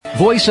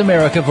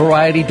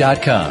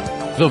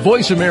VoiceAmericaVariety.com. The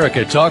Voice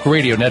America Talk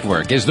Radio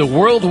Network is the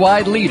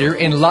worldwide leader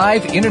in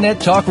live Internet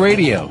talk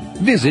radio.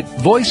 Visit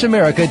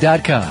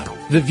VoiceAmerica.com.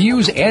 The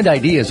views and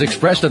ideas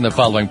expressed on the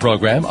following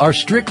program are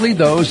strictly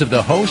those of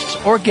the hosts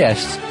or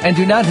guests and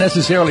do not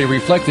necessarily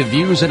reflect the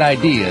views and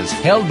ideas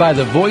held by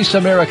the Voice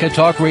America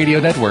Talk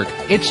Radio Network,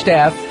 its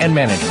staff, and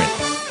management.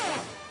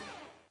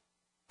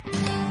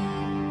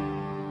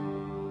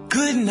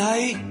 Good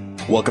night.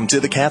 Welcome to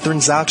the Kathryn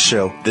Zox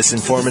Show. This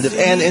informative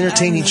and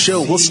entertaining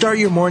show will start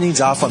your mornings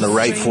off on the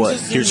right foot.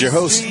 Here's your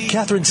host,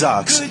 Kathryn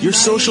Zox, your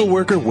social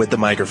worker with the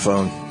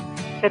microphone.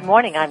 Good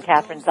morning. I'm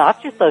Kathryn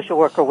Zox, your social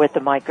worker with the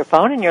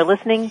microphone, and you're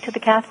listening to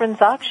the Kathryn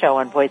Zox Show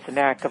on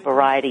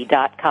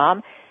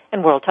VoiceAmericaVariety.com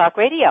and World Talk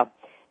Radio.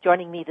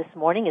 Joining me this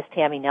morning is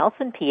Tammy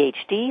Nelson,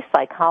 PhD,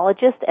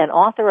 psychologist, and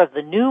author of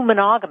The New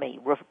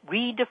Monogamy,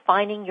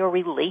 Redefining Your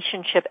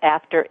Relationship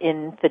After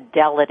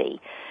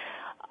Infidelity.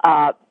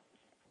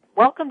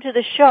 Welcome to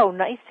the show.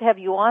 Nice to have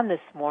you on this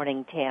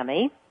morning,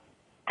 Tammy.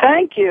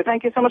 Thank you.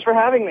 Thank you so much for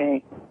having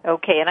me.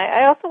 Okay, and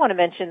I also want to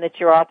mention that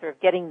you're author of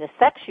Getting the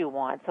Sex You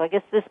Want, so I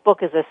guess this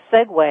book is a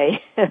segue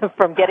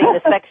from Getting the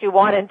Sex You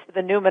Want into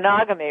the New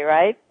Monogamy,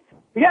 right?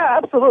 Yeah,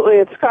 absolutely.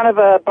 It's kind of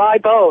a buy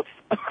both.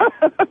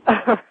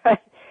 All right.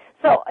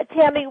 So,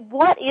 Tammy,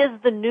 what is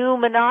the new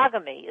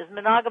monogamy? Is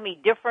monogamy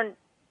different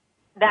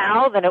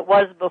now than it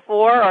was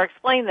before, or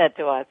explain that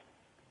to us?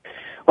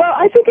 Well,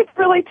 I think it's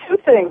really two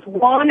things.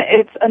 One,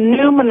 it's a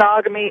new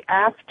monogamy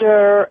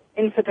after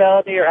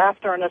infidelity or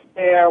after an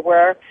affair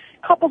where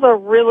couples are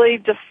really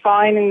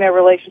defining their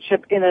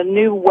relationship in a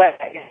new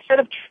way. Instead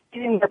of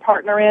treating their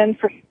partner in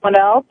for someone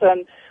else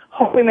and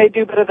hoping they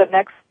do better the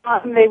next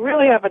time, they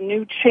really have a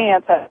new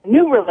chance at a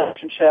new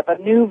relationship, a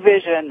new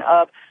vision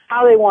of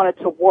how they want it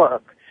to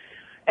work.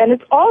 And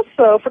it's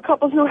also for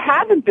couples who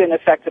haven't been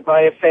affected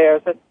by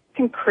affairs that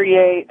can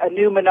create a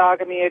new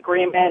monogamy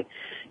agreement,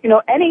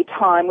 any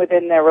time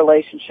within their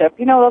relationship.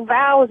 A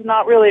vow is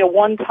not really a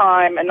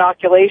one-time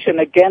inoculation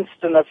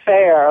against an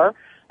affair,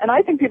 and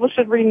I think people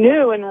should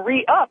renew and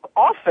re-up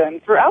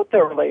often throughout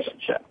their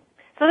relationship.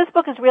 So this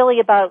book is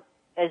really about,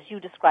 as you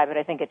describe it,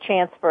 I think, a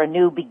chance for a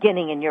new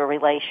beginning in your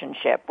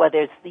relationship,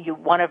 whether it's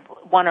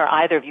one or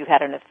either of you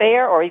had an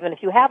affair, or even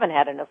if you haven't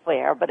had an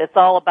affair, but it's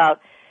all about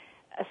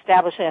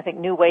establishing, I think,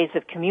 new ways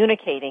of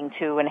communicating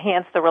to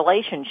enhance the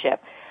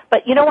relationship.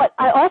 But you know what?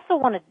 I also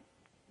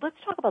let's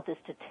talk about the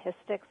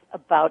statistics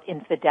about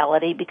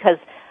infidelity, because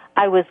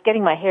I was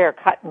getting my hair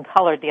cut and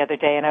colored the other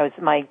day, and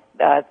my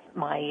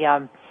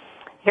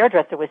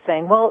hairdresser was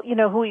saying, well,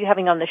 who are you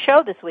having on the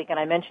show this week? And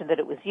I mentioned that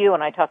it was you,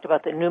 and I talked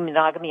about the new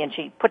monogamy, and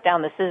she put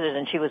down the scissors,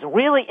 and she was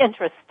really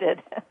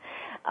interested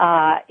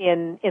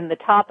in the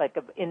topic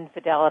of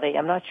infidelity.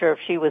 I'm not sure if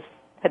she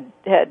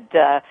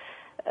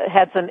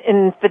had some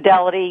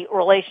infidelity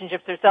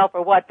relationships herself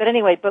or what, but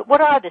anyway,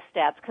 what are the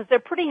stats? Because they're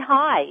pretty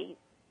high.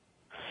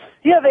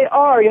 Yeah, they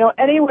are.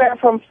 Anywhere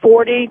from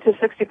 40 to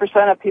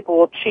 60% of people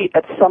will cheat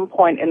at some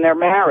point in their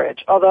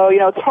marriage. Although,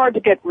 it's hard to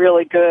get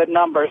really good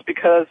numbers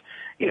because,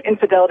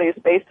 infidelity is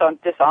based on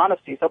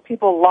dishonesty, so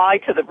people lie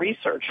to the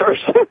researchers.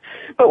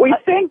 But we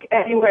think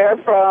anywhere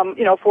from,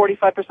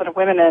 45% of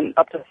women and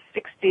up to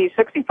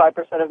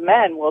 65% of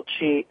men will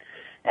cheat.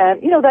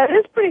 And, that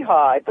is pretty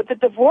high, but the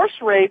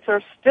divorce rates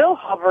are still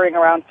hovering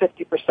around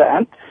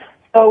 50%.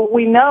 So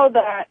we know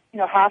that,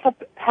 half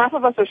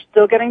of us are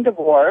still getting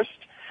divorced.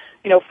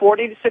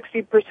 40 to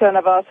 60%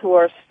 of us who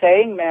are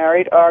staying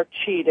married are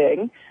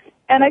cheating.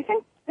 And I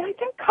think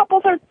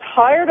couples are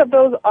tired of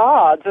those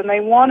odds, and they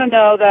want to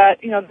know that,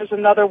 there's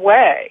another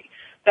way,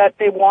 that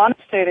they want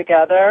to stay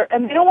together,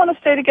 and they don't want to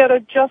stay together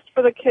just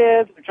for the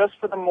kids or just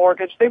for the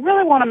mortgage. They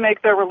really want to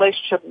make their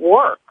relationship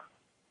work.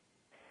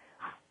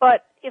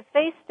 But if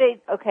they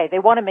they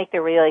want to make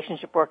their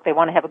relationship work, they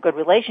want to have a good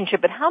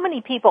relationship, but how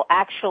many people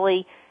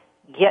actually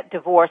get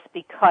divorced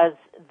because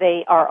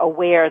they are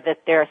aware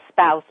that their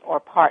spouse or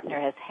partner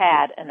has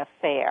had an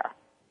affair?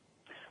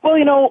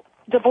 Well,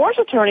 divorce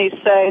attorneys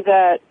say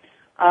that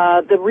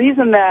the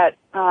reason that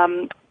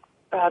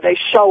they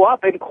show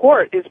up in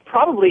court is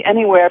probably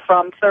anywhere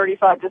from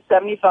 35 to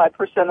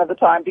 75% of the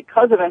time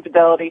because of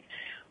infidelity.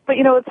 But,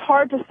 it's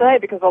hard to say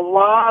because a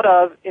lot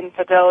of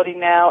infidelity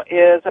now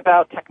is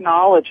about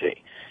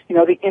technology,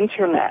 the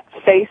Internet,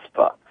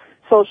 Facebook,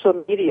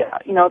 social media.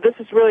 This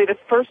is really the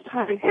first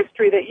time in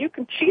history that you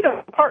can cheat on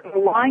a partner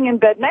lying in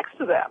bed next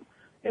to them.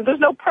 There's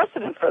no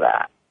precedent for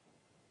that.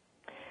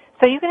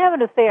 So you can have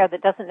an affair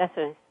that doesn't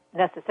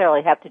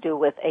necessarily have to do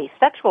with a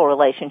sexual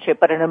relationship,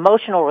 but an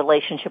emotional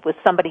relationship with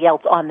somebody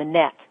else on the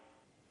net.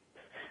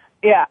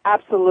 Yeah,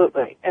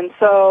 absolutely. And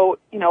so,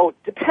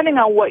 depending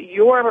on what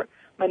your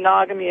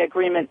monogamy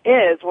agreement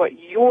is, what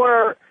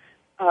your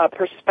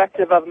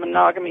perspective of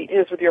monogamy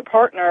is with your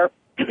partner,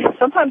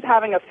 sometimes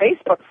having a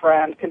Facebook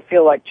friend can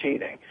feel like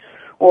cheating,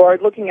 or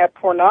looking at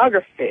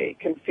pornography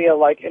can feel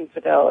like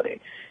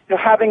infidelity.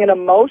 Having an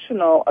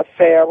emotional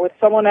affair with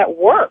someone at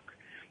work,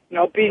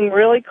 being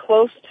really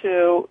close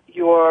to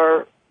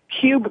your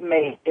cube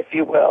mate, if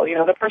you will,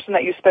 the person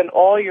that you spend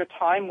all your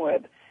time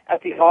with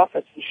at the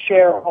office and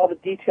share all the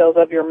details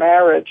of your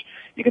marriage.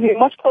 You can be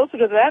much closer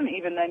to them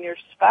even than your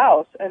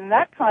spouse. And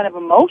that kind of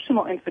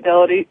emotional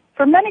infidelity,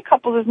 for many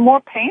couples, is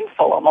more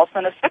painful almost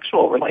than a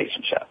sexual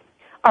relationship.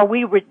 Are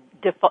we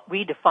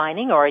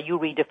redefining, or are you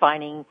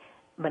redefining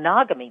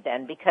monogamy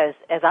then? Because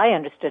as I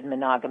understood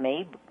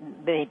monogamy,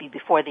 maybe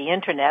before the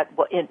Internet,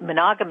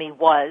 monogamy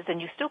was,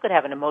 and you still could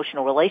have an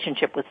emotional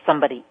relationship with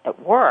somebody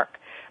at work,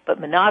 but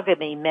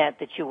monogamy meant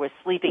that you were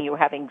sleeping, you were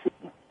having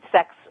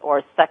sex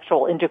or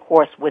sexual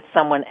intercourse with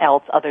someone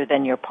else other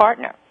than your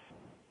partner.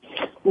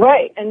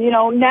 Right. And,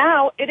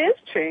 now it is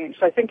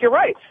changed. I think you're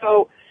right.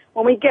 So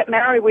when we get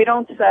married, we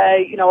don't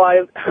say,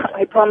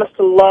 I promise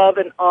to love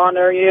and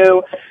honor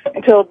you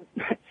until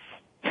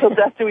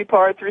death do we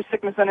part, through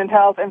sickness and in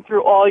health, and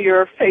through all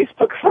your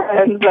Facebook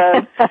friends.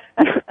 And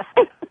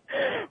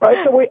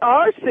right. So we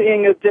are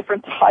seeing a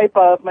different type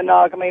of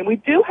monogamy, and we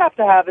do have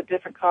to have a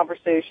different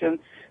conversation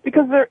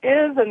because there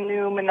is a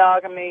new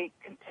monogamy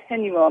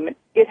continuum.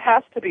 It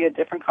has to be a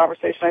different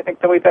conversation, I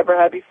think, than we've ever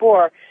had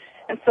before.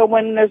 And so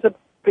when there's a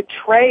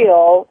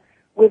betrayal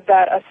with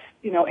that,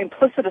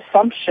 implicit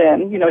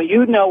assumption, you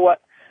know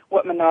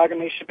what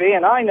monogamy should be,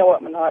 and I know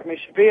what monogamy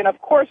should be, and of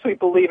course we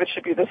believe it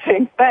should be the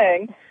same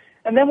thing.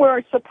 And then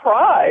we're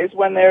surprised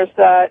when there's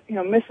that,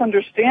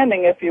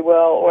 misunderstanding, if you will,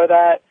 or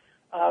that,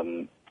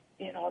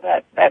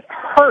 that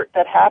hurt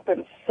that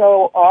happens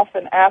so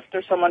often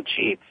after someone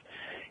cheats.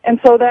 And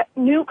so that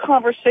new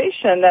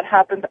conversation that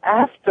happens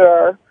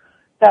after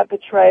that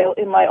betrayal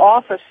in my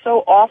office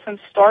so often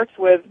starts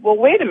with, well,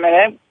 wait a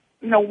minute,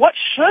 what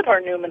should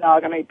our new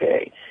monogamy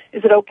be?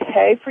 Is it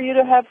okay for you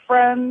to have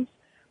friends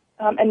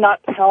and not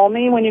tell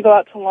me when you go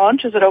out to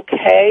lunch? Is it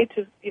okay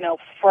to,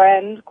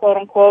 friend, quote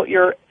unquote,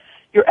 your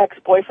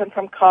ex-boyfriend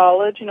from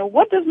college?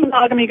 What does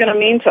monogamy going to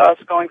mean to us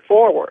going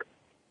forward?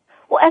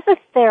 Well, as a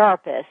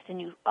therapist,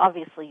 and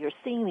you're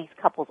seeing these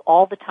couples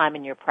all the time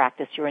in your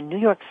practice, you're in New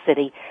York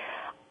City,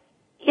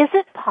 is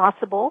it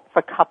possible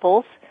for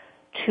couples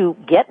to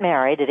get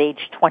married at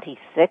age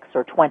 26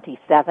 or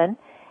 27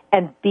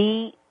 and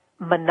be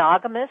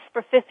monogamous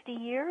for 50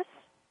 years?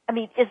 I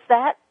mean, is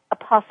that a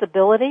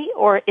possibility,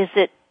 or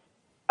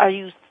are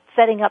you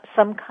setting up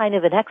some kind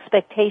of an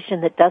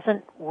expectation that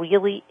doesn't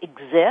really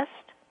exist?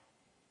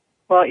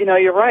 Well,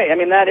 you're right. I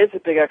mean, that is a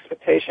big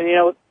expectation.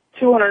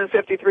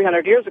 250,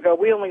 300 years ago,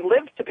 we only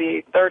lived to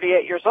be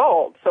 38 years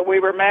old. So we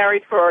were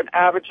married for an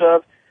average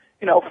of,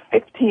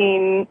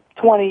 15,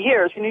 20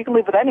 years. You can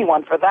live with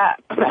anyone for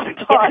that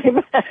amount of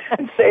time.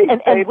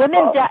 and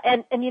women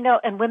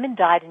and women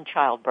died in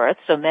childbirth,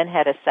 so men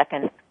had a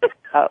second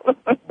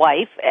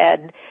wife.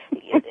 And,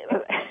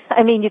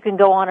 I mean, you can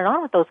go on and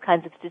on with those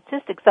kinds of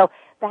statistics. So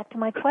back to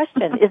my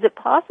question, is it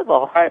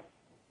possible?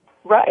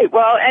 Right.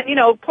 Well,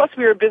 and, plus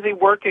we were busy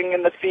working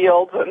in the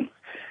fields, and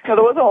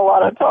there wasn't a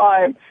lot of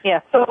time.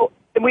 Yeah. So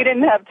we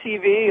didn't have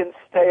TV and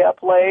stay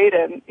up late,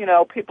 and,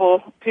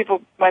 people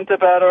went to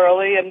bed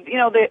early, and,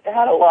 they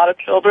had a lot of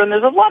children.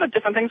 There's a lot of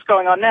different things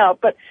going on now,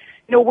 but,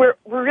 we're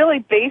really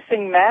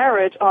basing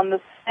marriage on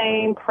the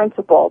same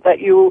principle, that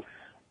you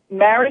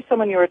marry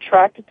someone you're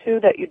attracted to,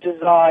 that you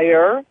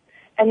desire.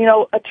 And,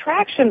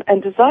 attraction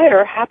and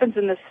desire happens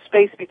in this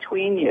space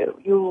between you.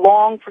 You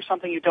long for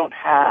something you don't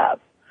have.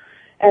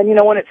 And,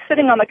 when it's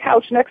sitting on the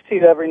couch next to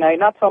you every night,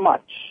 not so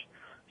much.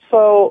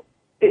 So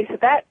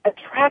that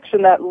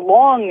attraction, that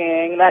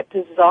longing, that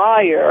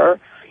desire,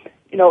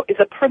 is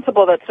a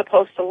principle that's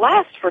supposed to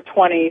last for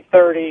 20,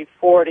 30,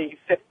 40,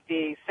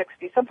 50,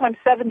 60, sometimes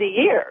 70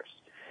 years.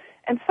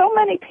 And so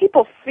many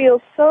people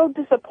feel so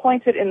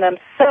disappointed in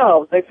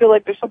themselves. They feel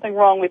like there's something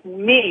wrong with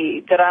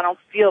me that I don't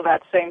feel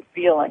that same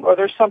feeling, or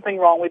there's something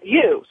wrong with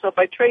you. So if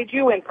I trade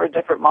you in for a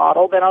different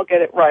model, then I'll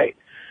get it right.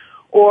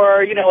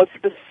 Or, it's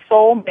the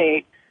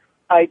soulmate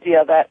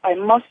idea that I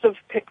must have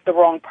picked the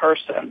wrong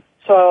person,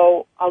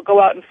 so I'll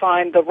go out and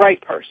find the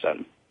right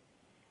person.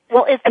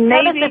 Well, is the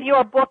premise of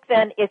your book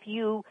then, if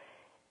you,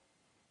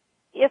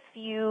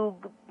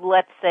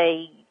 let's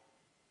say,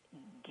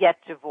 get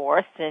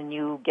divorced and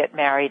you get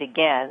married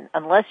again,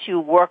 unless you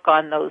work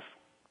on those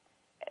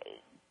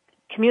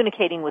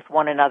communicating with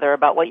one another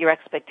about what your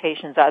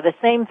expectations are, the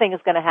same thing is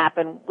going to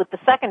happen with the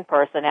second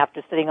person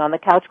after sitting on the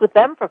couch with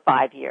them for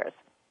 5 years.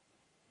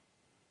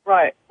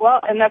 Right.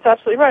 Well, and that's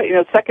absolutely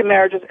right. Second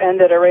marriages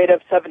end at a rate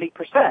of 70%.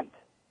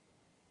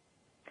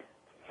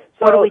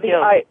 So what do we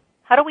do?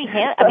 How do we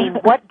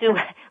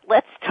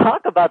let's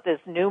talk about this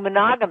new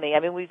monogamy. I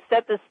mean, we've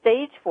set the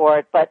stage for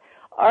it, but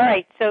all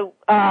right, so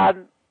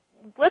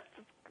let's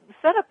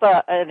set up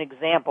an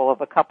example of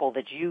a couple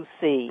that you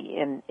see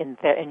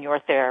in your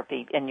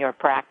therapy, in your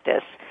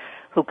practice,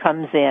 who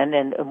comes in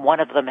and one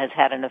of them has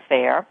had an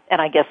affair,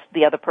 and I guess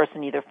the other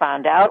person either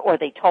found out or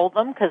they told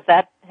them, because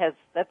that's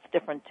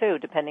different too,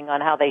 depending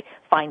on how they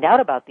find out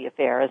about the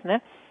affair, isn't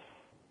it?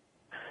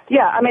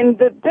 Yeah, I mean,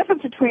 the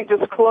difference between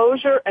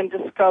disclosure and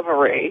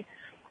discovery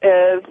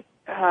is,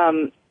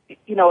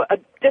 a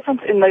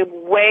difference in the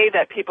way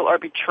that people are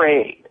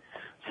betrayed.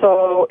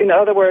 So, in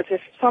other words,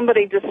 if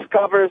somebody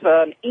discovers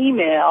an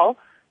email,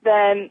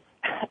 then,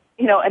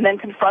 and then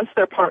confronts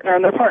their partner,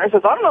 and their partner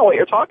says, I don't know what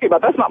you're talking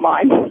about, that's not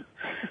mine.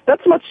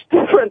 That's much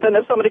different than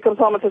if somebody comes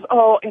home and says,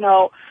 oh,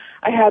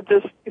 I had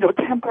this,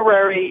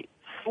 temporary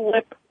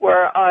slip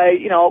where I,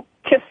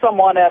 kissed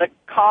someone at a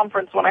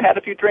conference when I had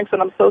a few drinks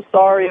and I'm so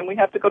sorry and we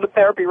have to go to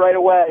therapy right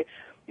away.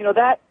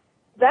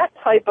 That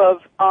type of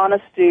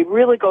honesty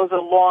really goes a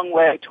long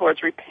way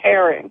towards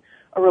repairing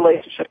a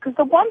relationship, because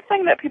the one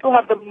thing that people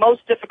have the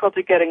most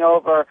difficulty getting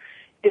over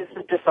is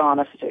the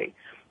dishonesty.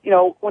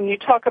 When you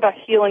talk about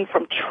healing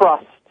from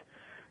trust,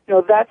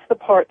 that's the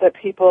part that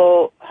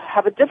people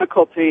have a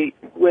difficulty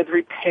with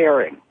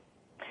repairing.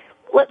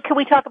 Can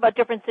we talk about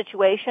different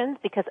situations?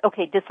 Because,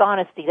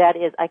 dishonesty, that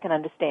is, I can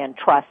understand.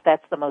 Trust,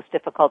 that's the most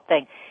difficult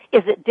thing.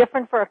 Is it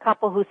different for a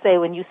couple who say,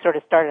 when you sort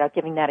of started out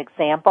giving that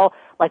example,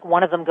 like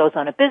one of them goes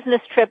on a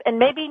business trip and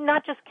maybe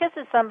not just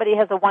kisses somebody,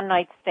 has a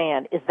one-night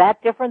stand? Is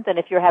that different than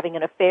if you're having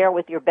an affair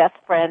with your best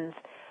friend's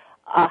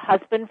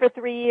husband for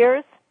 3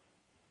 years?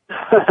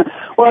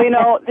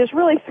 Well, there's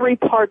really three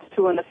parts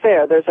to an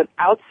affair. There's an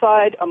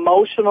outside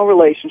emotional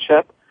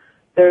relationship,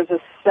 there's a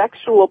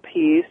sexual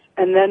piece,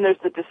 and then there's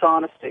the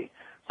dishonesty.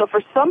 So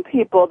for some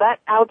people, that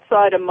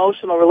outside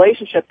emotional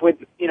relationship with,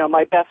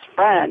 my best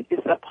friend is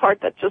the part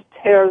that just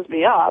tears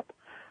me up.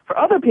 For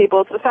other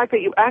people, it's the fact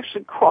that you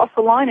actually crossed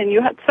the line and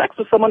you had sex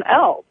with someone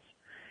else.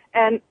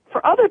 And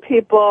for other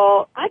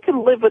people, I could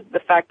live with the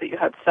fact that you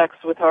had sex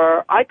with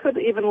her. I could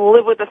even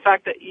live with the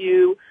fact that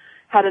you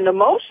had an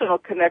emotional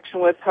connection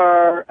with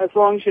her as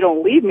long as you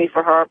don't leave me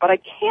for her. But I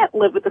can't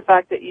live with the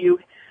fact that you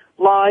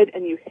lied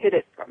and you hid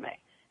it from me.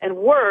 And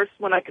worse,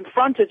 when I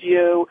confronted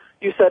you,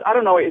 you said, I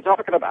don't know what you're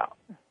talking about.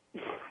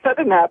 That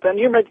didn't happen.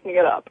 You're making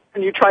it up.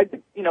 And you tried to,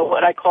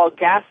 what I call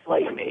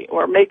gaslight me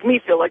or make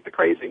me feel like the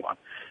crazy one.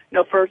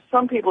 For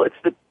some people,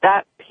 it's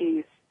that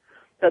piece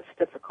that's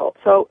difficult.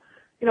 So,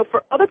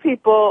 for other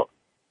people,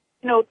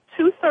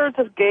 2/3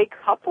 of gay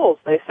couples,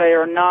 they say,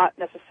 are not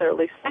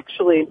necessarily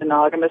sexually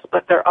monogamous,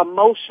 but they're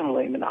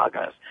emotionally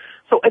monogamous.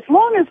 So as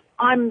long as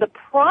I'm the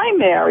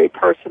primary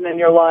person in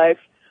your life,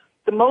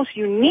 the most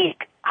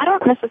unique, I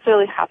don't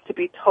necessarily have to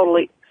be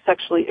totally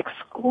sexually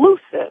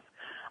exclusive,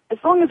 as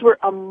long as we're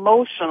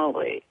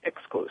emotionally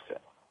exclusive.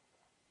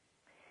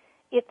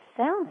 It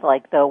sounds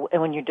like, though,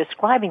 when you're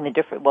describing the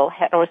different,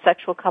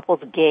 heterosexual couples,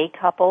 gay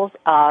couples,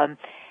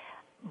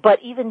 but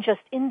even just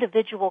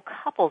individual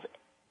couples,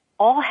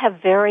 all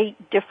have very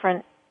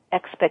different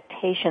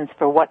expectations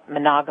for what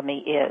monogamy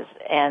is.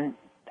 And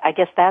I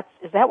guess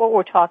is that what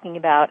we're talking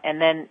about?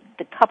 And then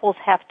the couples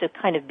have to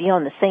kind of be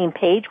on the same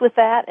page with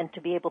that and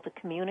to be able to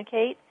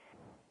communicate?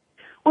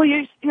 Well,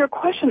 your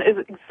question is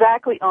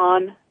exactly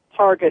on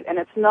target, and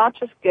it's not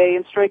just gay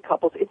and straight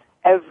couples, it's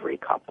every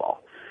couple.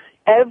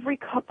 Every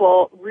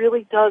couple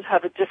really does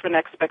have a different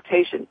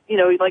expectation.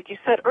 Like you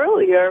said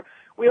earlier,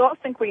 we all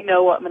think we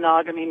know what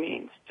monogamy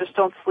means. Just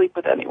don't sleep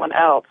with anyone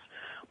else.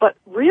 But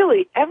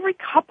really, every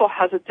couple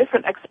has a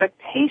different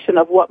expectation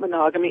of what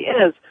monogamy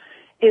is.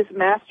 Is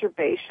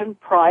masturbation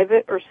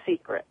private or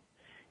secret?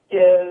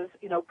 Is,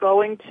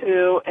 going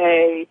to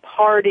a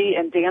party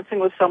and dancing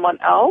with someone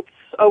else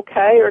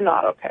okay or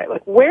not okay?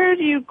 Like, where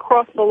do you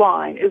cross the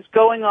line? Is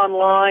going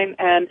online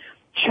and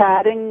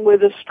chatting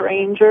with a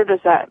stranger,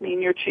 does that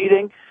mean you're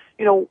cheating?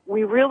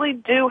 We really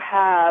do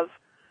have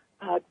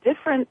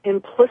different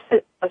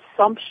implicit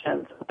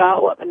assumptions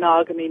about what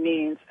monogamy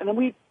means, and then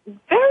we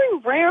very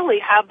rarely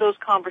have those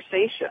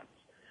conversations.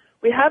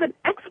 We have an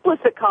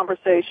explicit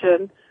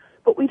conversation,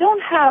 but we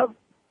don't have,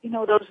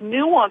 those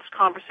nuanced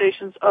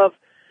conversations of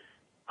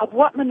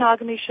what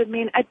monogamy should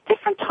mean at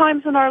different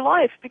times in our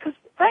life, because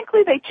frankly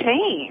they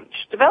change.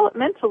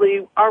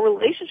 Developmentally, our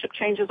relationship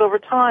changes over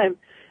time.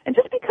 And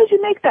just because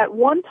you make that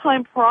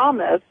one-time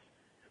promise,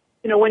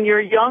 when you're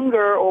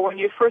younger or when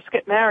you first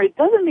get married,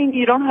 doesn't mean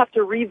you don't have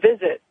to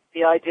revisit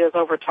the ideas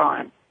over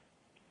time.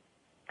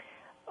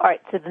 All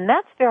right, so then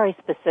that's very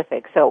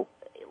specific. So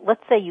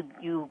let's say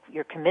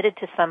you're committed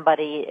to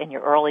somebody in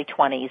your early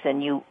 20s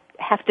and you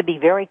have to be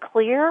very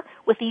clear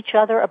with each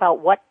other about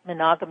what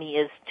monogamy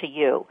is to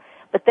you.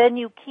 But then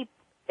you keep,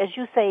 as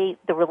you say,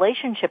 the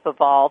relationship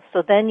evolves,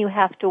 so then you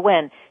have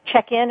to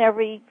check in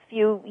every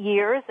few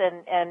years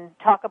and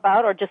talk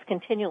about, or just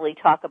continually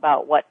talk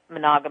about what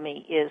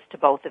monogamy is to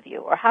both of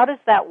you? Or how does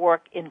that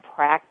work in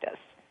practice?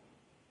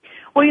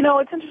 Well,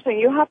 it's interesting.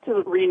 You have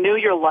to renew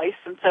your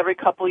license every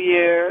couple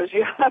years.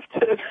 You have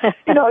to,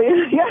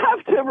 you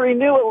have to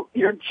renew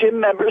your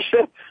gym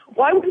membership.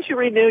 Why wouldn't you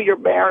renew your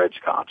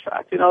marriage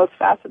contract? It's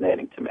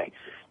fascinating to me.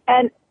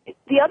 And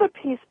the other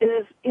piece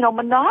is,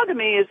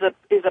 monogamy is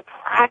a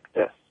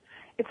practice.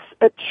 It's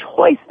a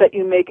choice that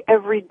you make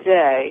every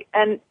day.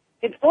 And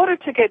in order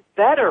to get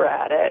better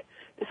at it,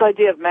 this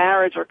idea of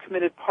marriage or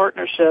committed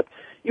partnership,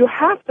 you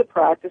have to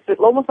practice it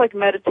almost like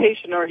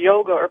meditation or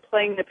yoga or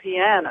playing the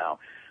piano.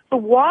 So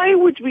why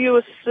would you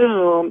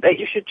assume that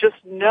you should just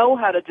know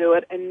how to do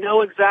it and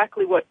know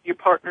exactly what your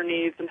partner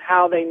needs and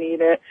how they need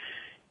it?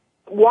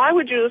 Why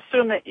would you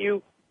assume that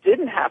you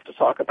didn't have to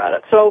talk about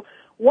it? So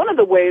one of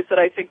the ways that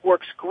I think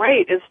works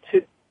great is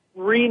to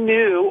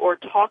renew or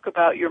talk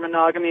about your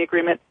monogamy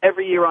agreement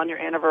every year on your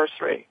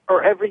anniversary,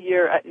 or every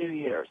year at New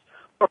Year's,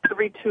 or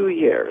every 2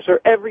 years,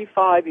 or every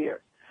 5 years.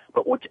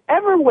 But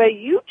whichever way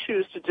you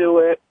choose to do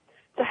it,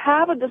 to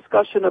have a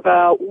discussion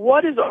about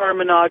what is our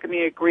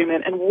monogamy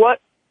agreement and what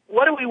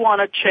do we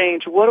want to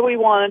change? What do we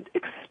want to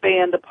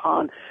expand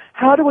upon?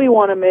 How do we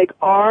want to make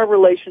our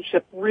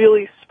relationship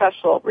really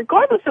special,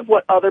 regardless of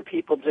what other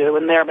people do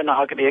in their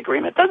monogamy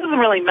agreement? That doesn't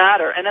really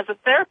matter. And as a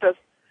therapist,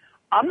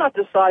 I'm not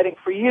deciding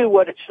for you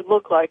what it should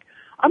look like.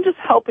 I'm just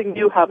helping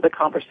you have the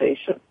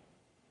conversation.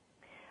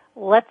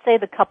 Let's say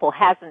the couple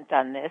hasn't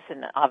done this,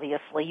 and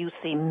obviously you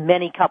see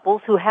many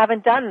couples who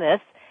haven't done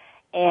this,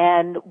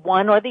 and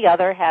one or the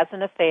other has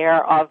an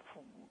affair of,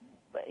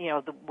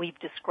 we've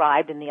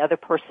described, and the other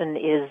person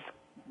is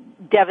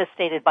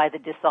devastated by the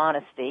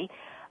dishonesty.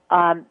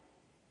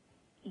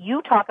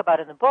 You talk about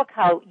in the book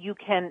how you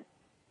can,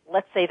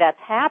 let's say that's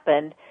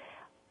happened,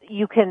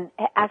 you can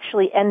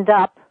actually end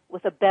up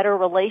with a better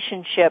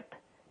relationship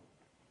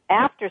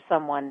after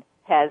someone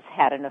has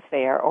had an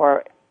affair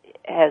or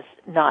has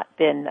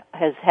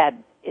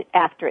had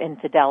after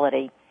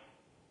infidelity.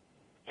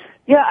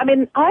 Yeah, I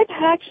mean, I've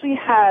actually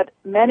had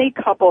many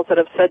couples that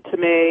have said to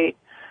me,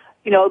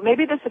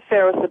 maybe this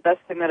affair was the best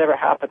thing that ever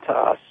happened to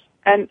us.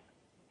 And,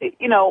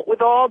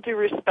 with all due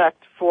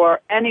respect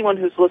for anyone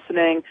who's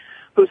listening,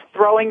 who's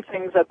throwing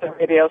things at the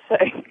radio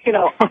saying,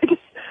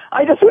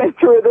 I just went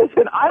through this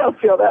and I don't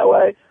feel that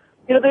way.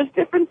 There's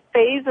different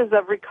phases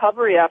of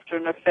recovery after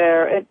an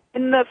affair. And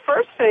in the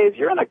first phase,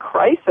 you're in a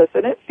crisis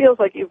and it feels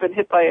like you've been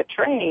hit by a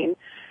train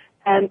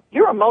and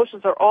your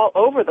emotions are all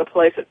over the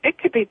place. It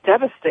could be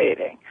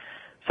devastating.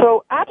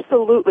 So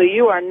absolutely,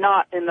 you are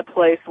not in the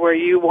place where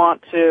you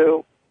want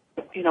to,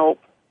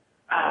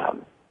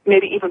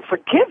 maybe even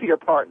forgive your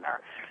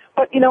partner.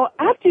 But,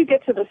 after you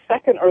get to the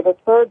second or the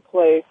third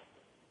place,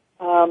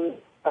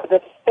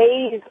 the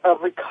phase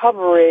of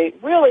recovery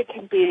really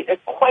can be a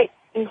quite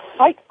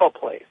insightful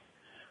place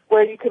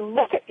where you can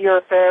look at your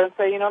affair and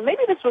say,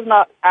 maybe this was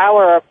not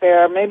our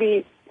affair.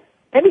 Maybe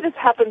this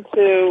happened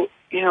to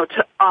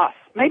us.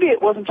 Maybe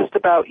it wasn't just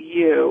about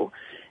you.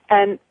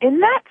 And in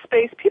that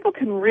space, people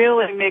can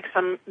really make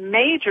some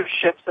major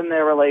shifts in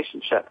their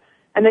relationship.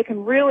 And they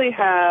can really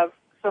have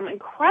some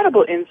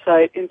incredible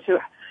insight into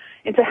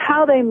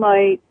how they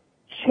might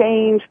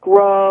change,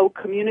 grow,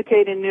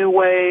 communicate in new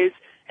ways,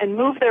 and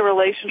move their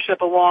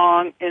relationship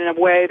along in a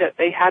way that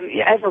they hadn't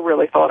ever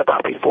really thought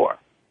about before.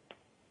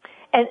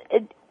 And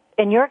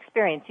in your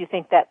experience, you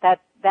think that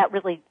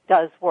really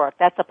does work?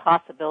 That's a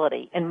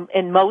possibility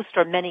in most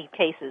or many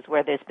cases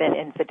where there's been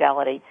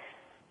infidelity.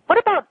 What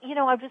about,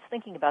 I'm just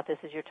thinking about this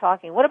as you're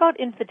talking, what about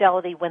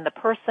infidelity when the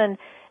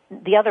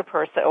other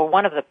person, or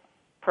one of the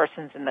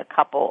persons in the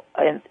couple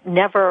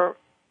never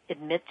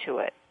admit to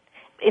it?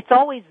 It's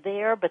always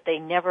there, but they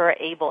never are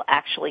able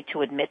actually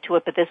to admit to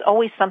it, but there's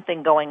always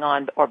something going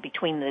on or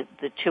between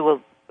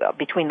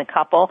between the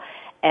couple,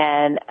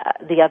 and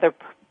the other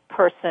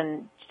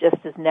person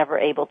just is never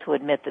able to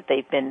admit that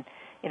they've been,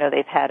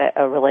 they've had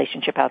a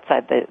relationship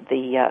outside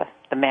the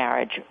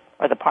marriage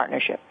or the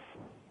partnership.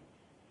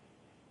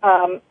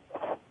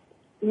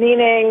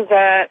 Meaning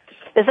that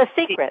there's a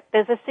secret.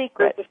 There's a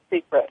secret. There's a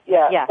secret.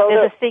 Yeah. Yeah. So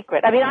there's a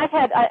secret. I mean,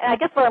 I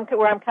guess where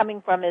I'm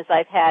coming from is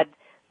I've had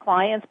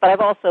clients, but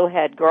I've also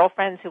had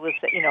girlfriends who was,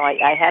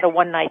 I had a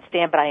one-night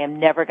stand, but I am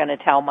never going to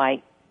tell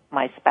my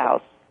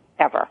spouse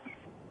ever.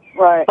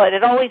 Right. But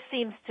it always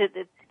seems to,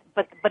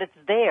 but it's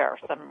there,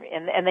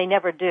 and they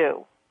never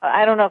do.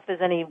 I don't know if there's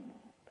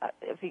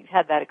if you've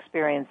had that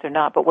experience or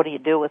not, but what do you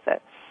do with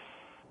it?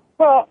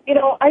 Well,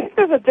 I think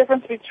there's a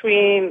difference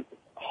between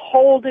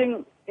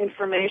holding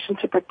information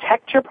to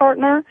protect your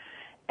partner,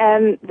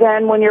 and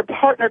then when your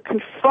partner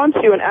confronts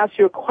you and asks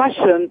you a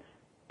question,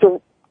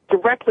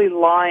 directly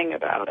lying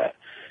about it.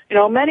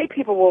 Many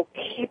people will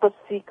keep a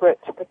secret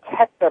to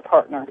protect their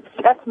partner.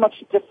 That's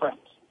much different.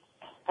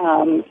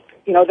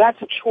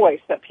 That's a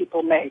choice that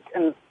people make,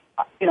 and,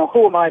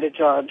 who am I to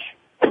judge?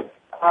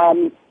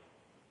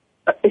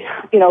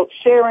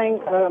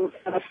 Sharing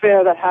an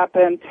affair that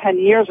happened 10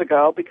 years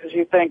ago because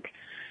you think,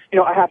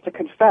 I have to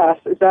confess,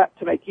 is that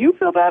to make you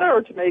feel better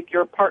or to make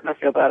your partner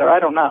feel better? I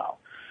don't know.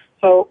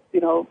 So,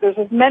 there's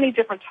as many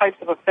different types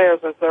of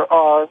affairs as there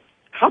are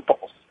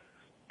couples.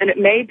 And it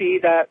may be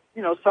that,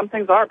 some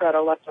things are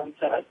better left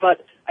unsaid.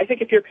 But I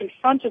think if you're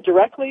confronted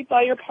directly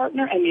by your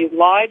partner and you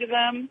lie to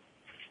them,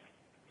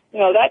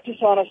 that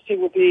dishonesty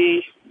will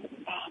be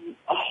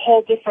a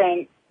whole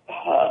different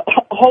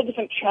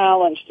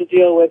challenge to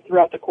deal with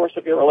throughout the course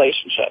of your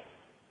relationship.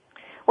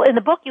 Well, in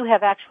the book you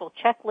have actual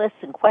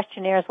checklists and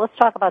questionnaires. Let's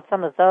talk about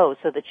some of those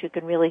so that you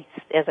can really,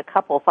 as a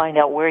couple, find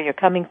out where you're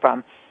coming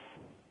from.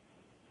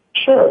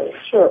 Sure.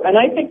 And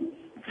I think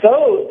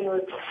those are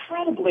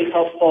incredibly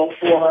helpful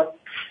for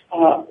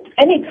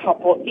any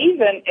couple,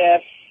 even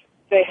if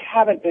they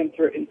haven't been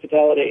through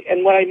infidelity.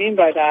 And what I mean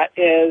by that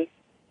is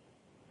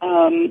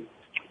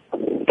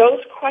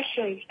those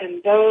questions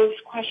and those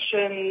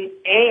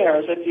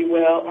questionnaires, if you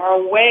will, are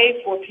a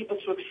way for people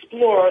to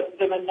explore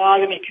the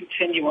monogamy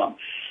continuum.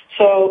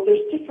 So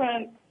there's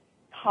different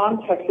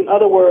contexts. In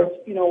other words,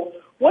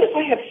 what if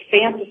I have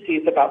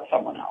fantasies about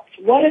someone else?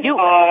 What if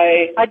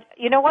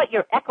you know what?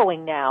 You're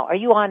echoing now. Are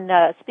you on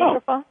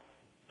speakerphone?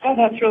 Oh,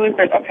 that's really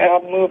great. Okay,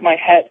 I'll move my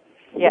head.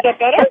 Yeah. Is that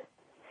better?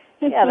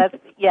 Yeah,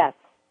 yes.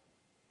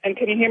 And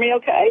can you hear me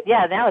okay?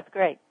 Yeah, now it's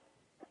great.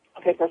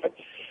 Okay, perfect.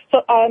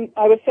 So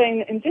I was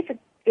saying in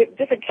different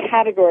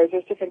categories,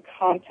 there's different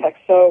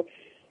contexts. So,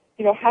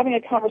 having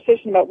a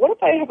conversation about what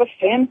if I have a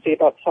fantasy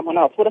about someone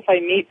else? What if I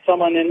meet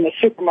someone in the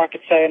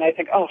supermarket, say, and I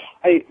think, oh,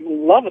 I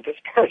love this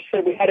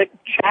person. We had a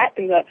chat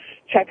in the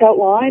checkout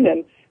line,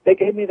 and they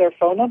gave me their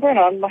phone number, and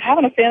I'm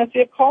having a fantasy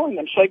of calling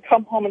them. Should I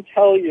come home and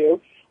tell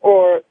you?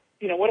 Or,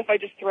 what if I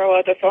just throw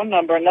out the phone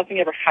number and nothing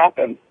ever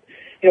happens?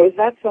 Is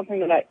that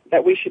something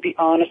that we should be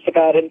honest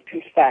about and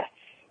confess?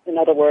 In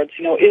other words,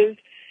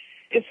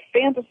 is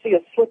fantasy a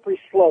slippery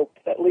slope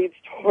that leads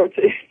towards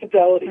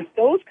infidelity?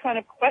 Those kind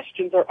of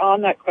questions are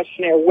on that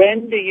questionnaire.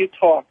 When do you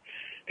talk?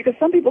 Because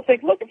some people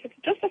think, look, if it's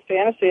just a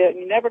fantasy and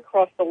you never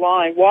cross the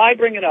line, why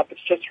bring it up?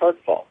 It's just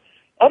hurtful.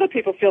 Other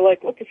people feel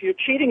like, look, if you're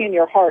cheating in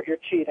your heart, you're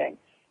cheating.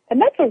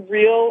 And that's a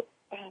real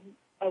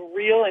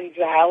and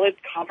valid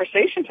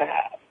conversation to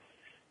have.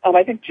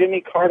 I think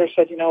Jimmy Carter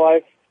said,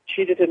 I've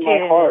cheated in my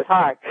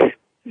heart.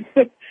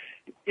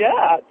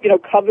 Yeah,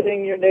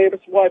 coveting your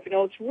neighbor's wife.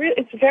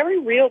 It's very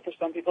real for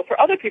some people. For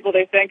other people,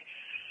 they think,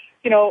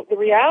 the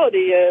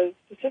reality is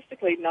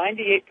statistically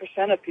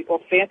 98% of people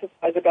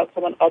fantasize about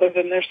someone other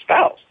than their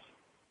spouse.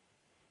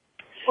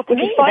 Well, which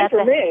is fine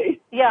for me.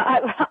 Yeah,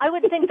 I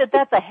would think that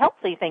that's a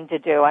healthy thing to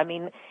do. I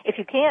mean, if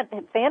you can't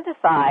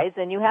fantasize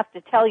and you have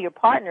to tell your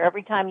partner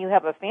every time you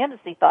have a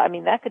fantasy thought, I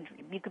mean,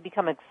 you could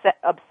become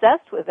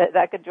obsessed with it.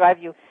 That could drive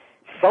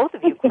both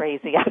of you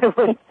crazy, I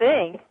would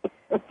think.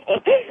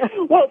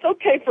 Well, it's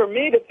okay for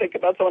me to think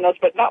about someone else,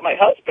 but not my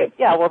husband.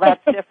 Yeah, well,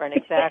 that's different,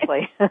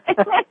 exactly.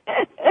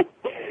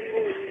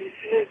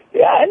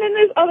 Yeah, and then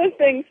there's other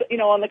things,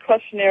 on the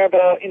questionnaire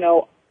about,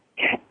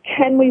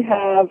 can we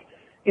have,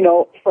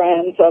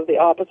 friends of the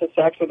opposite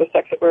sex or the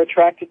sex that we're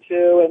attracted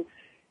to,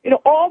 and,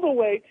 all the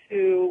way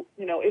to,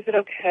 is it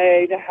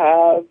okay to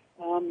have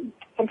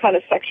some kind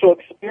of sexual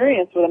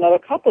experience with another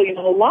couple?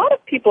 A lot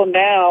of people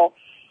now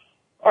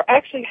are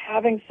actually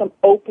having some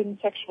open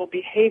sexual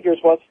behaviors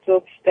while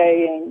still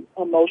staying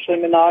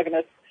emotionally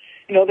monogamous.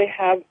 They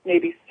have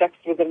maybe sex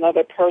with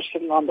another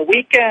person on the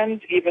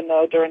weekends, even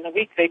though during the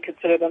week they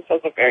consider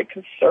themselves a very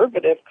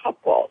conservative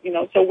couple.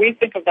 So we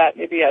think of that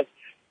maybe as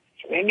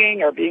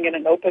swinging or being in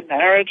an open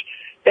marriage.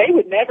 They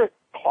would never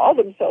call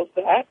themselves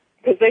that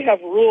because they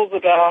have rules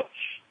about,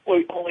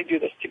 we only do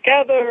this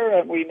together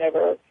and we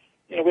never,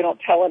 we don't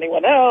tell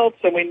anyone else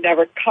and we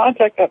never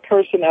contact that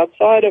person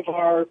outside of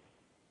our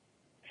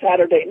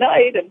Saturday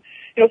night, and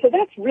so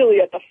that's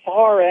really at the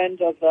far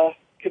end of the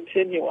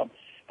continuum.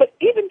 But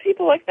even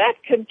people like that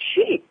can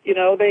cheat.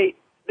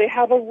 They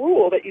have a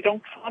rule that you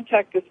don't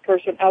contact this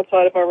person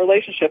outside of our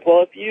relationship.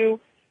 Well, if you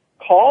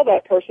call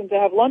that person to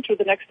have lunch with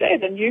the next day,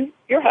 then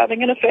you're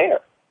having an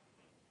affair.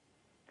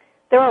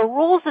 There are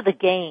rules of the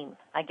game,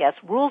 I guess,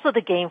 rules of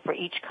the game for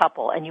each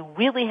couple, and you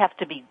really have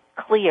to be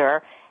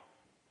clear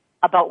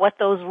about what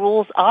those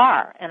rules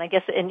are. And I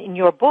guess in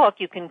your book,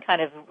 you can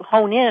kind of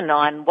hone in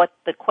on what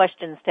the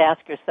questions to ask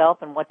yourself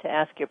and what to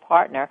ask your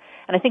partner.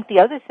 And I think the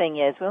other thing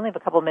is, we only have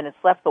a couple of minutes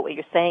left, but what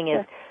you're saying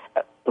is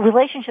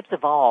relationships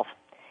evolve.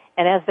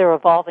 And as they're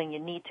evolving, you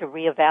need to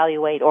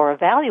reevaluate or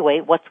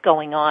evaluate what's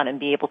going on and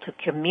be able to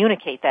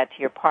communicate that to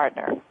your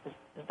partner.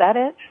 Is that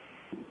it?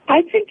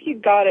 I think you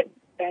got it,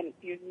 and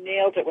you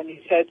nailed it when you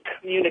said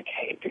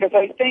communicate, because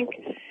I think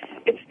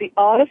it's the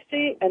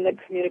honesty and the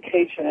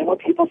communication. And when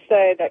people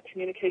say that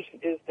communication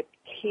is the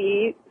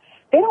key,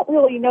 they don't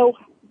really know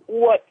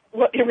what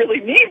you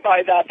really mean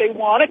by that. They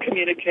want to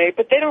communicate,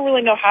 but they don't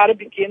really know how to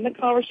begin the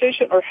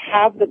conversation or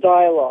have the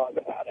dialogue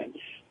about it.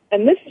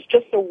 And this is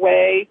just a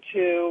way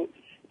to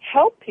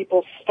help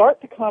people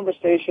start the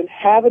conversation,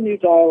 have a new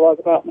dialogue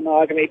about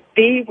monogamy,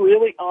 be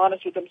really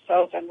honest with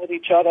themselves and with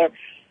each other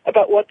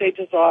about what they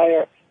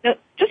desire. Now,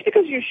 just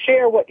because you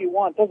share what you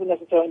want doesn't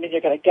necessarily mean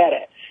you're going to get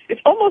it. It's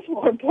almost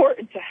more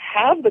important to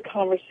have the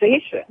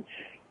conversation,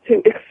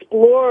 to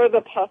explore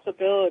the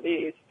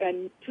possibilities,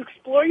 and to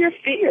explore your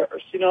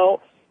fears.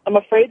 I'm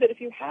afraid that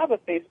if you have a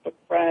Facebook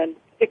friend,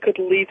 it could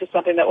lead to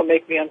something that will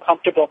make me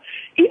uncomfortable.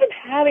 Even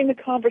having the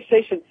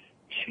conversation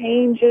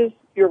changes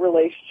your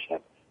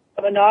relationship.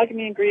 A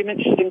monogamy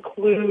agreement should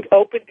include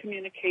open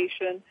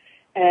communication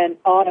and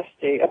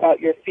honesty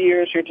about your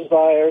fears, your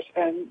desires,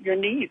 and your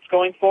needs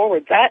going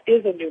forward. That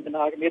is a new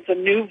monogamy. It's a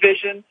new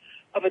vision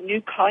of a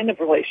new kind of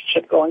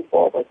relationship going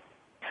forward.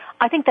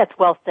 I think that's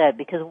well said,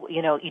 because,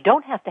 you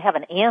don't have to have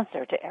an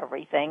answer to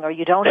everything, or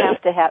you don't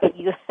have to have,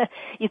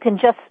 you can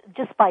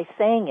just by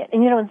saying it.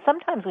 And, and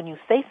sometimes when you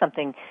say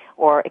something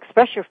or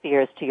express your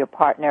fears to your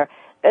partner,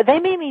 they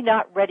may be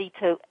not ready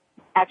to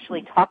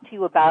actually talk to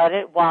you about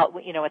it while,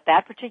 at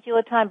that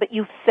particular time, but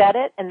you've said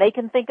it and they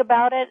can think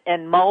about it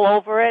and mull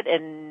over it,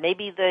 and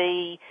maybe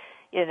the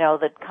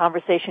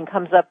conversation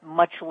comes up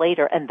much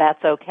later, and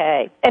that's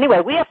okay.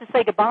 Anyway, we have to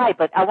say goodbye,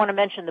 but I want to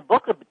mention the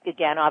book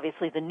again,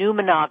 obviously, The New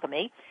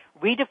Monogamy,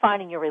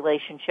 Redefining Your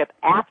Relationship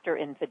After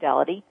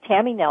Infidelity,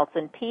 Tammy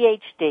Nelson,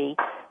 PhD.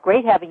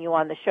 Great having you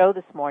on the show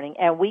this morning,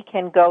 and we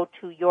can go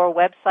to your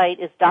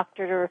website. Is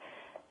Dr.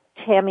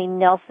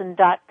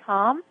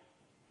 TammyNelson.com?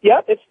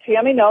 Yep, it's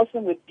Tammy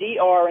Nelson with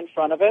DR in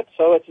front of it,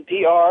 so it's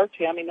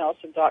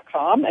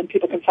TammyNelson.com, and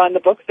people can find the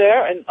book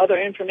there and other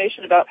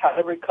information about how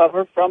to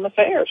recover from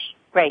affairs.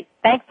 Great.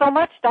 Thanks so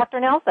much,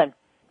 Dr. Nelson.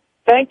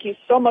 Thank you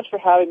so much for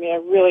having me. I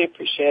really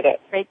appreciate it.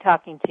 Great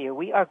talking to you.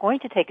 We are going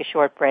to take a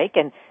short break,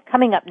 and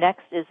coming up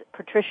next is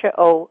Patricia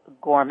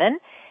O'Gorman,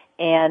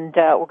 and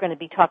we're going to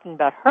be talking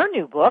about her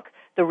new book,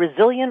 The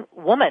Resilient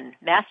Woman,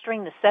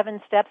 Mastering the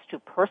 7 Steps to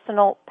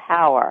Personal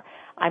Power.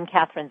 I'm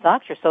Kathryn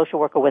Zox, your social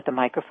worker with the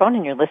microphone,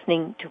 and you're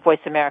listening to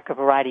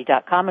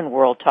VoiceAmericaVariety.com and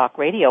World Talk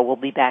Radio. We'll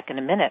be back in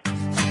a minute.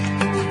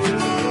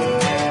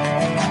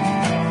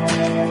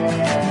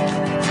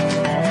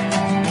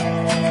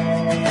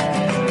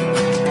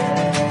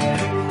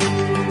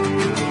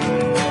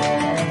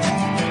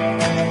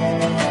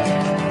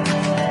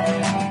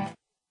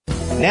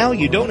 Now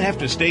you don't have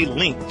to stay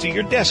linked to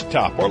your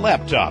desktop or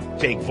laptop.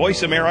 Take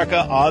Voice America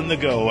on the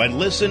go and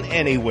listen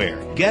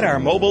anywhere. Get our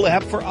mobile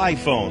app for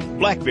iPhone,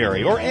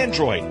 BlackBerry, or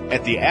Android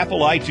at the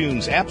Apple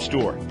iTunes App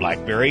Store,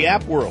 BlackBerry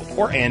App World,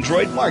 or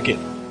Android Market.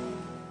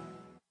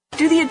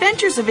 Do the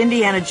adventures of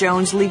Indiana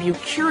Jones leave you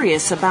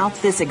curious about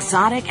this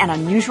exotic and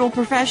unusual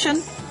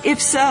profession?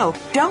 If so,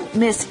 don't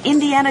miss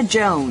Indiana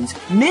Jones,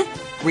 Myth,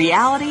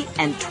 Reality,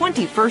 and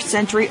 21st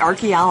Century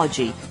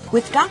Archaeology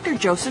with Dr.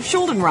 Joseph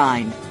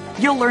Schuldenrein.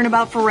 You'll learn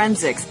about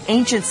forensics,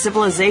 ancient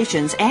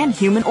civilizations, and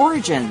human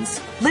origins.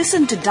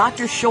 Listen to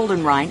Dr.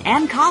 Schuldenrein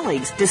and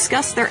colleagues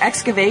discuss their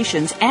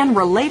excavations and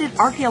related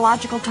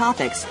archaeological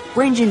topics,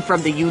 ranging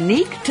from the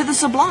unique to the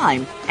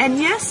sublime, and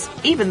yes,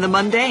 even the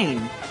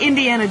mundane.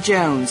 Indiana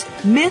Jones,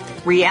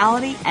 Myth,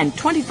 Reality, and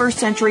 21st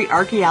Century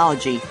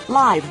Archaeology,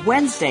 live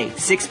Wednesday,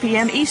 6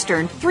 p.m.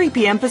 Eastern, 3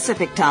 p.m.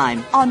 Pacific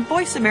Time, on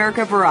Voice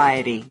America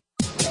Variety.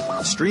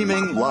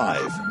 Streaming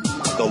live,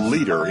 the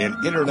leader in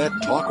Internet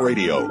Talk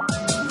Radio.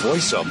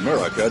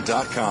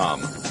 VoiceAmerica.com.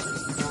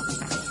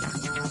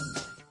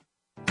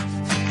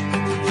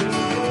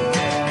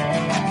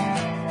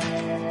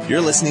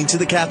 You're listening to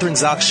The Kathryn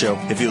Zox Show.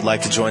 If you would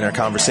like to join our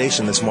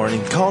conversation this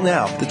morning, call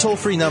now. The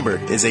toll-free number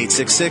is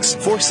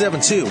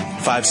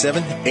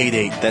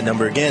 866-472-5788. That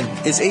number again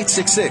is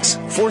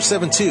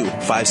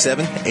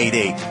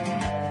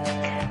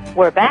 866-472-5788.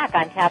 We're back.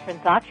 I'm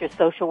Kathryn Zox, your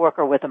social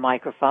worker with a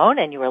microphone,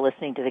 and you are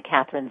listening to The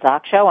Kathryn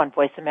Zox Show on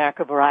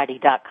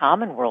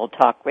VoiceAmericaVariety.com and World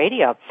Talk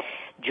Radio.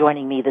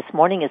 Joining me this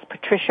morning is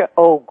Patricia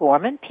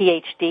O'Gorman,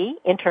 PhD,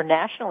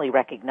 internationally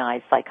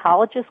recognized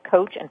psychologist,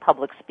 coach, and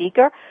public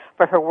speaker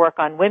for her work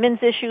on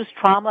women's issues,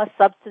 trauma,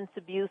 substance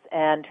abuse,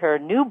 and her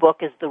new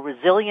book is The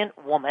Resilient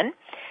Woman,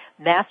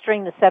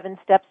 Mastering the 7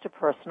 Steps to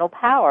Personal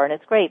Power. And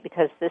it's great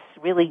because this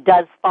really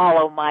does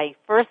follow my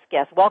first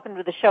guest. Welcome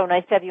to the show.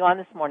 Nice to have you on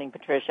this morning,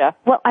 Patricia.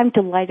 Well, I'm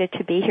delighted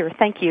to be here.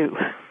 Thank you.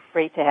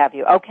 Great to have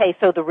you. Okay,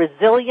 so The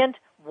Resilient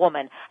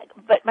Woman.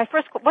 But my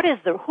first,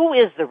 who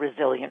is the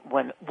resilient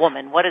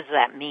woman? What does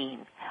that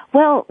mean?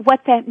 Well,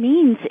 what that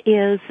means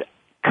is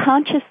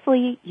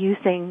consciously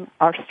using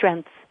our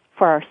strengths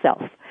for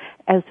ourselves.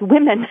 As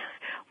women,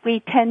 we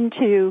tend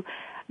to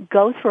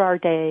go through our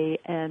day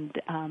and,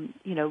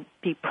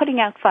 be putting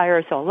out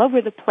fires all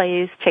over the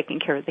place, taking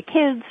care of the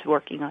kids,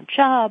 working on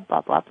job, blah,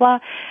 blah, blah.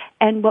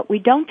 And what we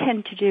don't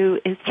tend to do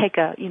is take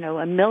a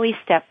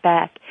milli-step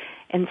back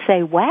and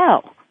say,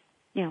 wow,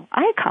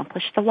 I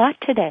accomplished a lot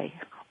today.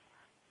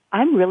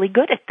 I'm really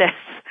good at this.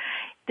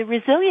 The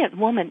resilient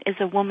woman is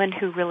a woman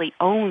who really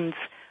owns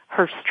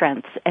her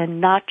strengths and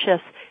not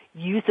just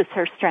uses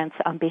her strengths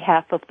on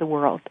behalf of the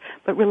world,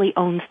 but really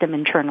owns them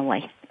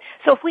internally.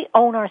 So if we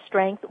own our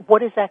strength,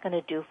 what is that going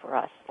to do for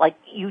us? Like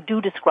you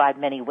do describe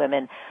many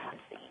women,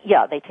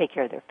 they take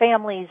care of their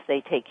families,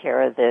 they take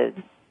care of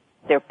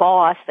their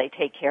boss, they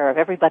take care of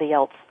everybody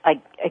else, I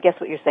guess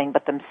what you're saying,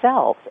 but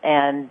themselves,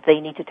 and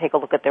they need to take a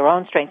look at their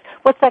own strengths.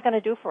 What's that going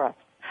to do for us?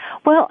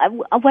 Well,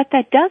 what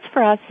that does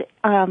for us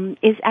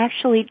is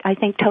actually, I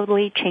think,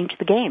 totally change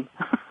the game.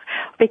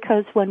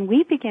 Because when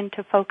we begin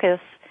to focus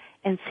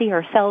and see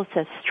ourselves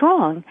as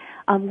strong,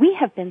 we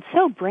have been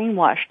so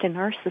brainwashed in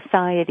our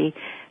society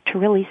to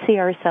really see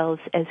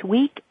ourselves as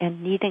weak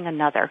and needing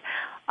another.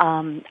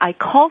 I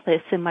call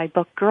this in my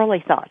book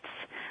Girly Thoughts.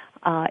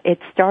 It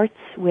starts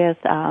with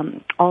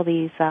all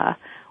these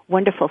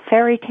wonderful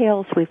fairy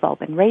tales we've all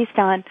been raised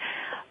on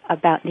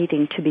about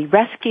needing to be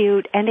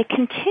rescued, and it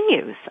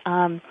continues.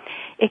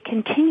 It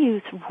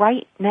continues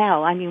right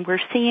now. I mean, we're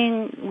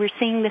seeing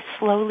this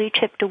slowly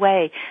chipped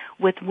away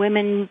with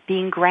women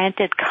being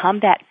granted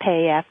combat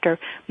pay after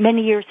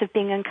many years of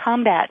being in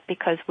combat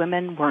because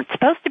women weren't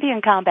supposed to be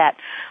in combat,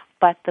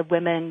 but the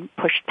women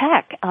pushed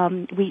back.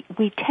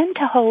 We tend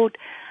to hold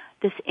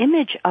this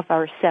image of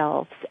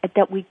ourselves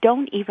that we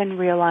don't even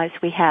realize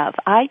we have.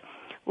 I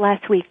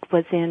last week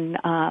was in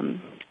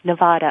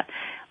Nevada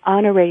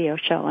on a radio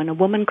show, and a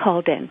woman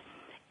called in,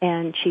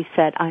 and she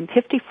said, I'm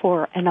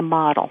 54 and a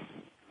model.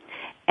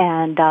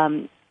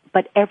 And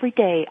but every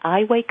day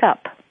I wake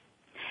up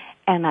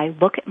and I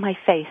look at my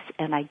face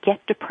and I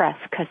get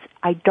depressed because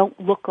I don't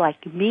look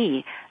like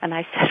me. And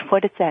I said,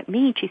 what does that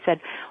mean? She said,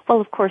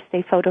 well, of course,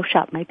 they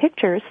Photoshop my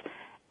pictures,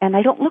 and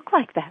I don't look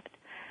like that.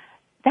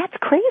 that's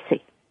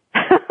crazy.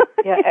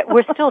 Yeah,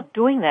 we're still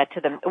doing that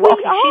to them. Well,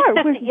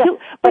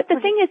 but the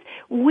thing is,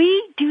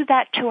 we do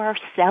that to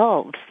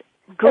ourselves.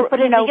 But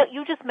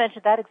you just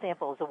mentioned that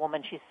example as a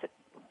woman.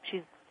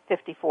 She's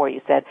 54.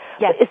 You said.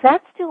 Yes. Is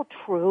that still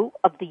true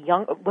of the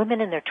young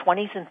women in their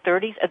 20s and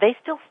 30s? Are they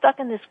still stuck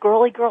in this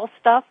girly girl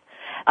stuff?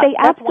 They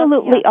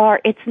absolutely are.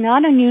 It's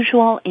not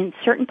unusual in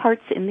certain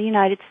parts in the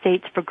United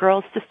States for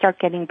girls to start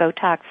getting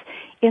Botox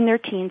in their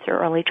teens or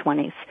early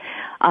 20s.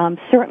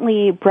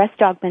 Certainly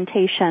breast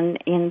augmentation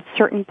in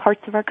certain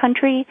parts of our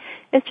country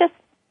is just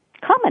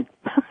common.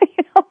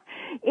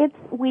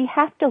 We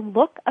have to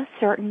look a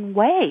certain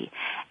way,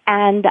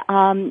 and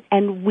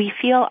we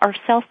feel our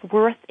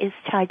self-worth is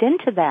tied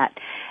into that,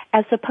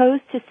 as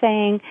opposed to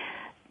saying,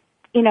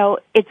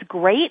 it's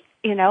great,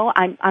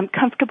 I'm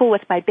comfortable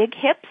with my big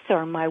hips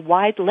or my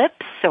wide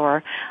lips,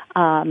 or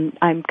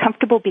I'm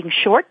comfortable being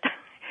short.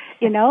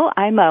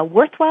 I'm a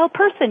worthwhile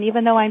person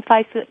even though I'm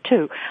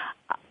 5'2".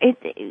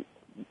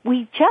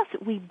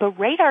 We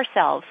berate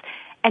ourselves.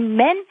 And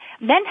men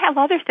have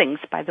other things,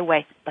 by the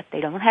way, but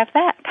they don't have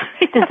that.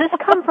 Does this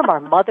come from our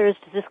mothers?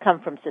 Does this come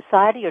from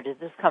society? Or does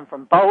this come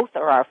from both,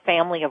 or our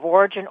family of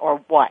origin, or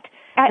what?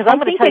 Because I'm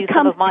going to tell you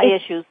some of my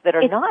issues that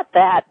are not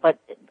that, but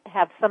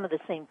have some of the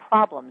same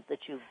problems that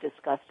you've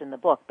discussed in the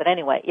book. But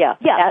anyway, yeah.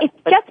 Yeah, it's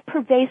just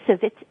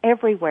pervasive. It's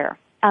everywhere.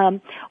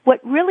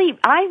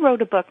 I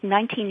wrote a book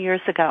 19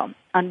 years ago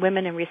on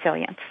women and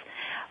resilience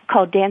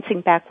called Dancing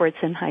Backwards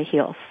in High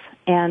Heels.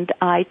 And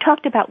I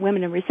talked about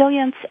women and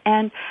resilience,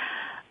 and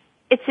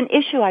it's an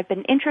issue I've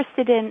been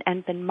interested in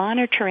and been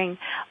monitoring,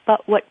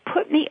 but what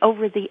put me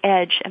over the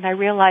edge, and I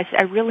realized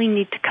I really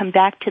need to come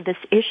back to this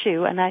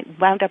issue, and I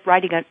wound up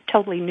writing a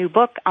totally new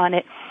book on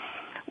it,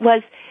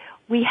 was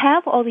we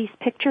have all these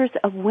pictures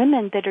of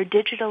women that are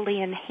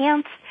digitally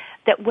enhanced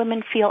that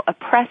women feel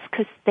oppressed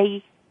because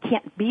they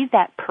can't be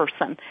that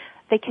person.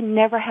 They can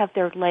never have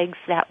their legs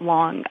that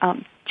long.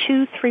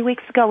 2-3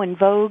 weeks ago in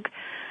Vogue,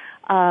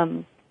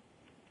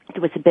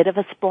 there was a bit of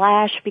a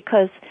splash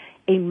because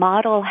a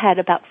model had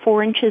about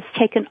 4 inches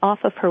taken off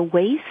of her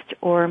waist,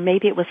 or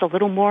maybe it was a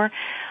little more,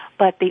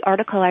 but the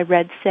article I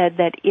read said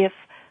that if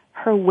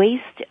her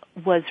waist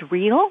was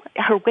real,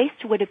 her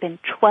waist would have been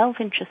 12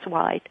 inches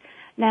wide.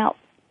 Now,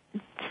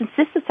 since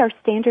this is our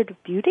standard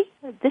of beauty,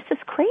 this is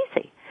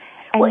crazy.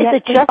 And well, is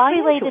it just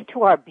related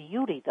to our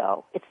beauty,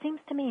 though? It seems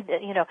to me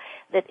that,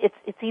 that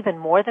it's even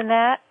more than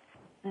that,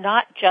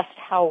 not just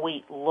how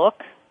we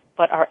look,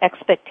 but our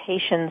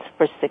expectations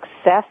for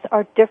success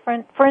are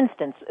different. For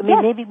instance,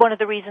 maybe one of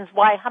the reasons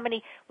why,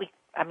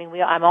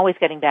 I'm always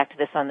getting back to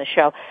this on the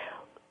show.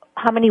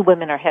 How many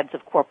women are heads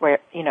of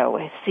corporate,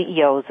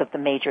 CEOs of the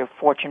major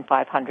Fortune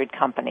 500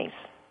 companies?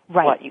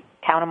 Right. What, you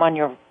count them on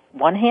your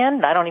one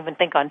hand? I don't even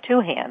think on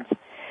 2 hands.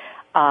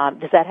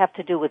 Does that have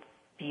to do with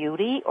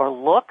beauty or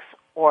looks,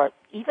 or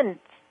even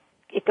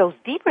it goes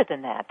deeper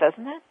than that,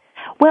 doesn't it?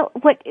 Well,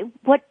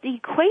 what the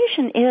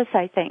equation is,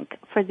 I think,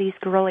 for these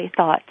girly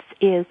thoughts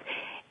is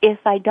if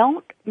I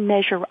don't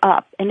measure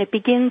up, and it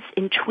begins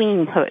in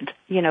tweenhood,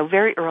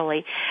 very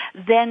early,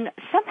 then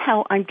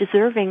somehow I'm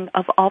deserving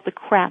of all the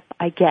crap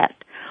I get.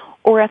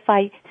 Or if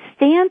I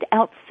stand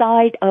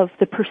outside of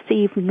the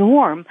perceived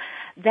norm,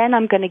 then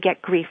I'm going to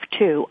get grief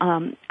too.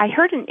 I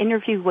heard an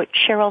interview with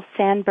Sheryl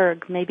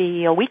Sandberg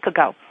maybe a week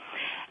ago,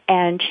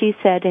 and she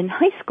said in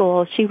high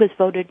school she was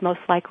voted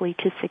most likely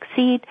to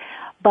succeed,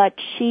 but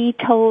she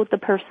told the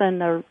person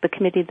or the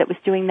committee that was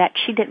doing that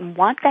she didn't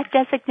want that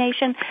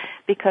designation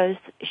because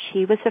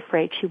she was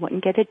afraid she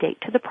wouldn't get a date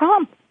to the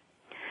prom.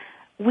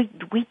 We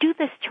do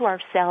this to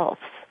ourselves,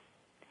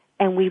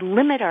 and we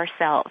limit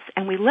ourselves,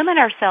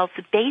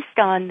 based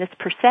on this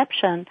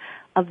perception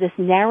of this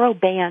narrow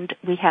band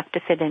we have to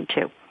fit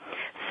into.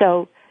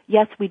 So,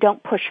 yes, we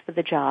don't push for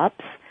the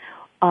jobs,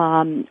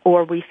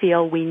 or we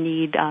feel we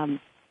need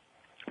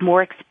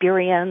more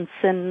experience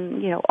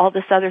and, all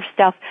this other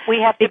stuff. We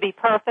have to be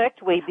perfect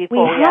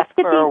before we ask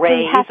for a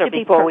raise or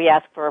before we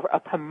ask for a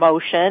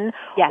promotion.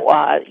 Yes.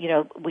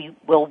 We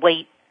will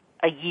wait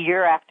a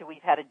year after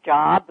we've had a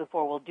job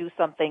before we'll do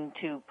something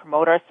to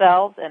promote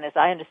ourselves. And as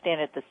I understand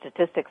it, the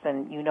statistics,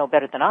 and you know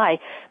better than I,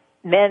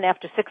 men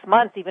after 6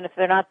 months, even if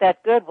they're not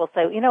that good, will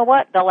say, you know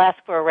what, they'll ask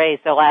for a raise,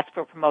 they'll ask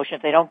for a promotion.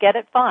 If they don't get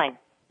it, fine.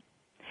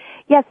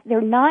 Yes,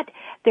 they're not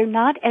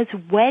as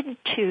wed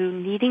to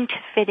needing to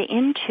fit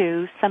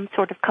into some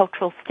sort of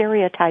cultural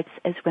stereotypes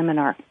as women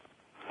are.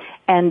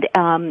 And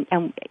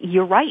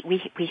you're right,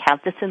 we have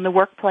this in the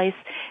workplace,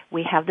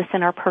 we have this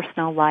in our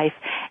personal life,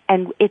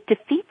 and it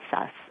defeats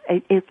us.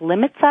 It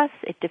limits us,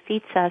 it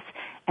defeats us,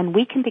 and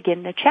we can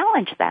begin to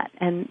challenge that.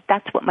 And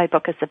that's what my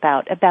book is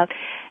about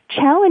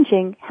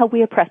challenging how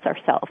we oppress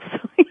ourselves.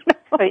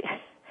 Right.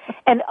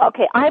 And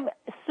okay, I'm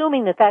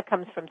assuming that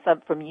comes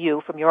from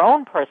your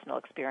own personal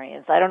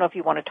experience. I don't know if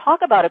you want to talk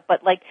about it,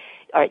 but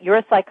you're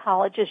a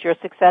psychologist, you're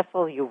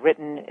successful, you've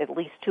written at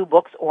least 2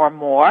 books or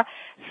more.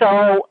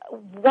 So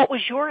what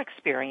was your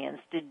experience?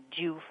 Did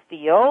you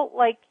feel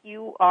like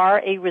you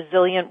are a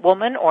resilient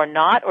woman or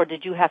not, or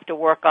did you have to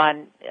work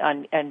on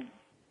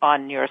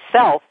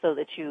yourself so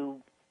that you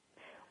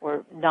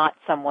were not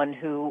someone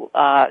who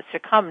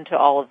succumbed to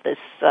all of this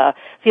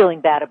feeling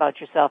bad about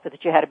yourself, or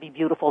that you had to be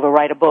beautiful to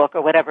write a book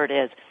or whatever it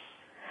is.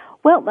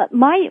 Well,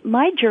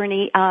 my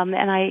journey,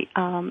 and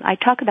I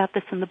talk about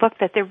this in the book,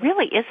 that there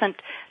really isn't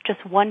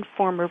just one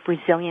form of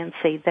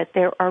resiliency, that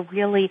there are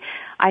really,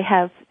 I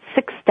have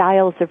 6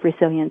 styles of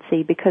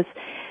resiliency, because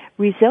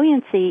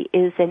resiliency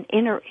is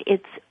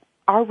it's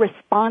our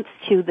response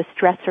to the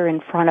stressor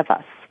in front of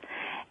us.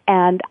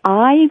 And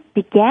I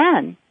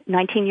began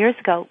 19 years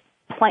ago,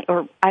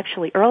 or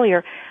actually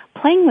earlier,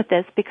 playing with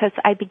this because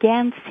I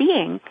began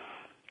seeing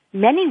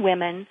many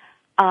women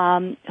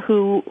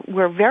who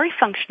were very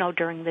functional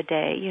during the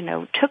day,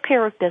 took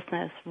care of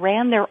business,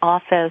 ran their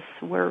office,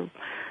 were,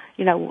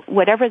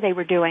 whatever they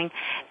were doing,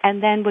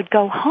 and then would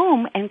go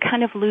home and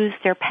kind of lose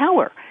their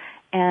power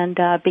and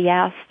be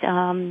asked,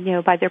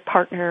 by their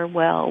partner,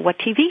 well, what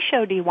TV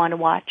show do you want to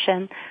watch?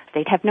 And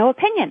they'd have no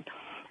opinion.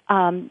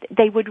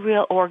 They would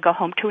or go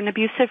home to an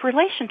abusive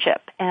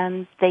relationship,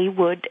 and they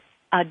would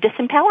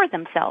disempower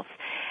themselves.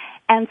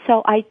 And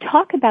so I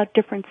talk about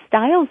different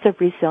styles of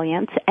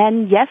resilience,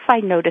 and yes, I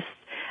noticed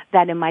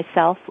that in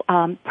myself.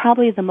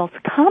 Probably the most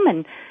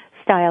common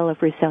style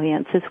of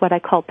resilience is what I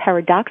call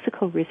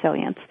paradoxical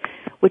resilience,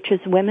 which is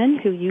women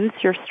who use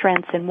your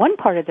strengths in one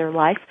part of their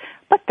life,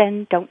 but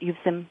then don't use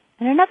them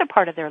in another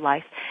part of their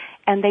life.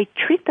 And they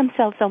treat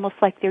themselves almost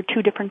like they're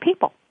 2 different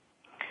people.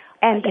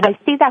 And I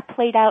see that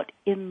played out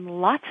in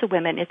lots of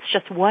women. It's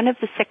just one of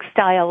the 6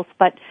 styles,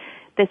 but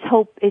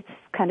it's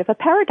kind of a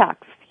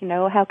paradox.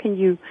 How can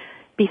you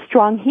be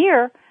strong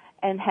here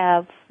and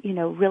have,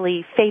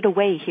 really fade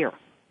away here?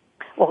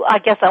 Well, I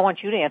guess I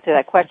want you to answer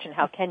that question,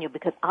 how can you?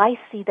 Because I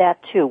see that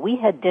too. We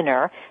had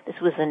dinner, this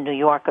was in New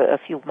York a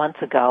few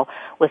months ago,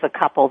 with a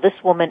couple. This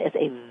woman is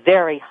a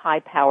very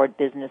high-powered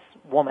business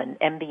woman,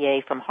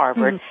 MBA from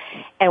Harvard,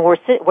 and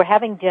we're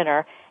having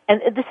dinner,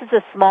 and this is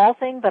a small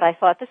thing, but I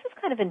thought this is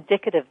kind of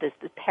indicative, this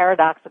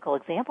paradoxical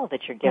example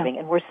that you're giving,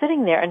 and we're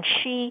sitting there, and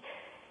she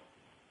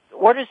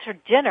orders her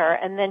dinner,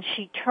 and then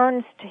she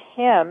turns to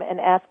him and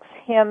asks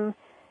him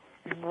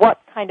what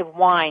kind of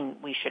wine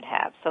we should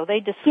have. So they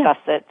discuss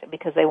it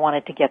because they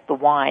wanted to get the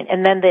wine.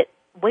 And then the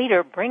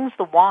waiter brings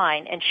the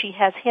wine and she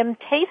has him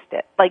taste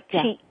it.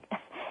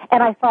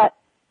 And I thought,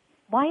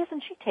 why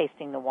isn't she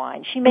tasting the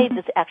wine? She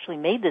actually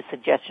made this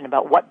suggestion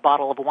about what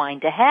bottle of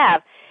wine to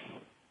have.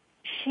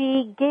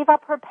 She gave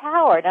up her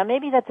power. Now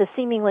maybe that's a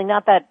seemingly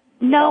not that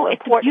No,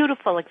 it's a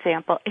beautiful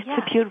example. It's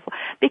a beautiful,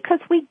 because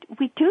we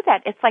do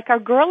that. It's like our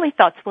girly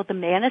thoughts. Well, the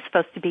man is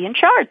supposed to be in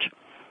charge.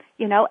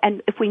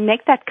 And if we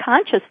make that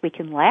conscious, we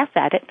can laugh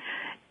at it,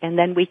 and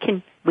then we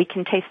can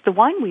taste the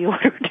wine we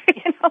ordered,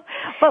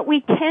 But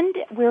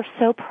we're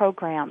so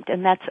programmed,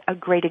 and that's a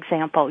great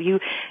example. You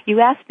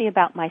asked me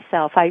about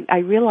myself. I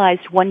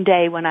realized one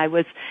day when I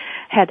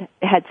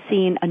had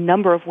seen a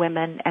number of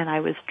women, and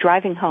I was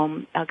driving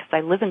home, because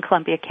I live in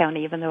Columbia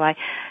County, even though I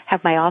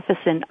have my office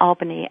in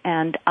Albany,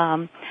 and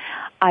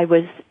I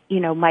was,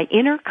 my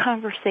inner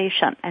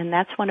conversation, and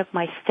that's one of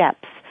my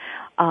steps,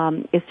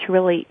 is to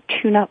really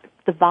tune up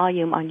the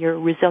volume on your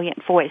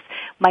resilient voice.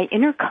 My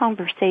inner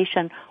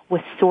conversation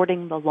was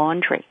sorting the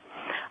laundry.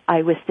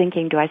 I was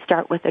thinking, do I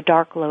start with a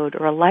dark load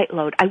or a light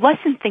load? I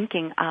wasn't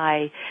thinking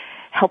I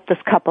help this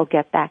couple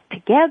get back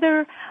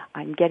together.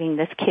 I'm getting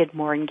this kid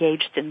more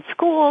engaged in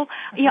school.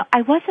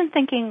 I wasn't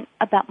thinking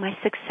about my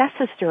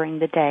successes during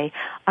the day.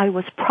 I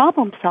was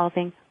problem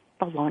solving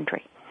the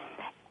laundry.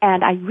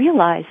 And I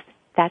realized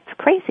that's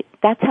crazy.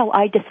 That's how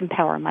I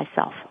disempower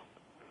myself.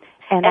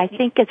 And I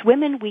think as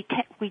women, we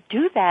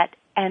do that,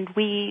 and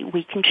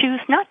we can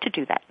choose not to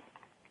do that.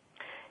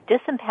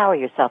 Disempower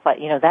yourself.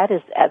 That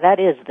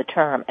is the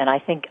term, and I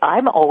think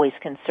I'm always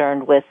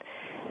concerned with.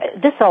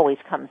 This always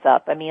comes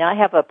up. I mean, I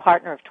have a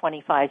partner of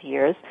 25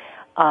 years,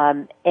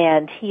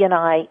 and he and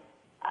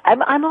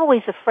I'm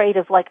always afraid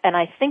of and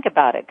I think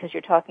about it because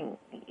you're talking.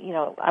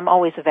 I'm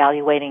always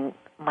evaluating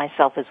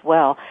myself as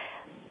well.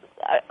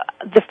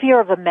 The fear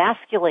of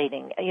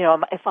emasculating,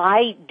 if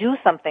I do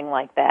something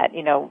like that,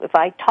 if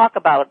I talk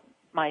about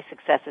my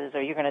successes,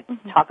 or you're going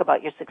to talk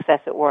about your success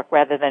at work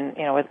rather than,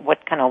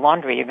 what kind of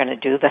laundry you're going to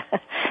do,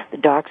 the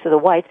darks or the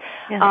whites,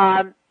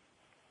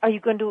 are you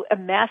going to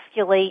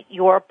emasculate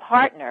your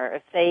partner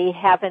if they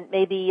haven't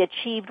maybe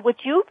achieved what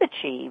you've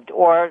achieved?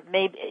 Or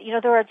maybe,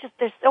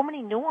 there's so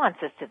many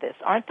nuances to this,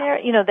 aren't there?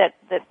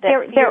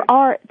 There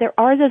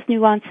are those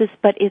nuances,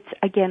 but it's,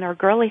 again, our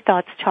girly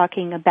thoughts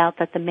talking about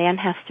that the man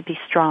has to be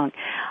strong.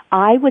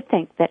 I would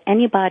think that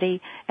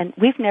anybody, and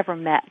we've never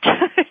met,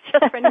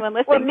 just for anyone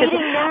listening, we're meeting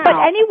now.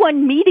 But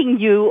anyone meeting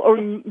you or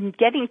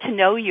getting to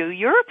know you,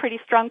 you're a pretty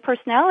strong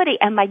personality,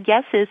 and my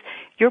guess is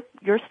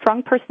your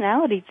strong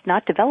personality did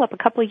not develop a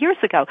couple of years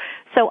ago.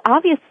 So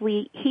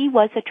obviously he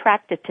was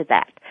attracted to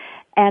that.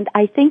 And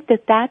I think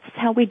that that's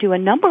how we do a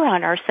number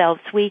on ourselves.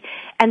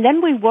 And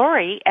then we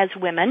worry as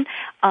women,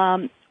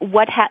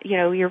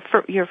 your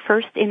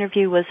first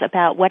interview was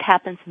about what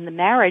happens in the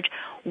marriage.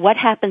 What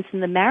happens in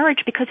the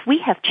marriage, because we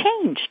have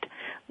changed.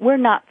 We're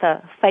not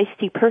the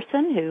feisty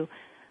person who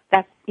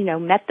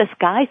met this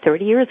guy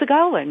 30 years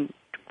ago and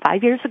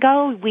 5 years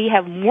ago, we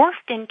have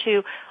morphed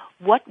into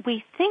what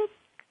we think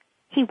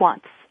he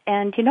wants.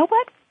 And you know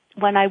what?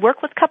 When I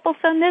work with couples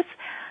on this,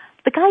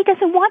 the guy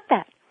doesn't want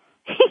that.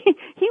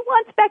 He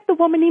wants back the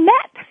woman he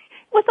met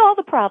with all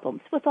the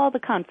problems, with all the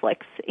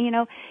conflicts.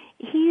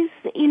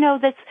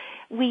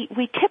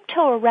 We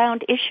tiptoe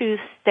around issues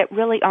that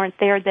really aren't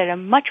there, that are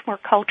much more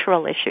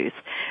cultural issues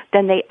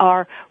than they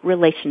are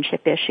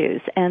relationship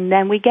issues. And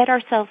then we get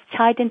ourselves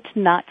tied into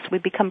knots. We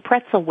become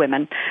pretzel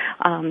women,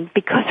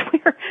 because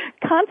we're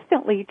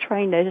constantly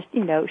trying to,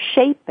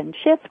 shape and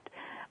shift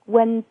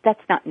when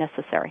that's not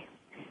necessary.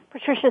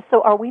 Patricia,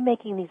 so are we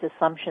making these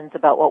assumptions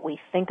about what we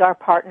think our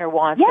partner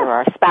wants or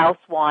our spouse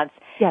wants?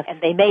 Yes.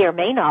 And they may or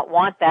may not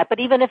want that,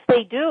 but even if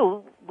they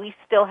do, we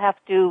still have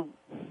to,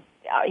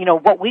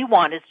 what we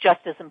want is just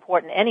as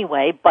important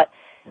anyway, but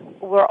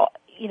we're,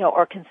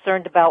 are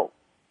concerned about,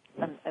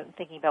 I'm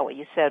thinking about what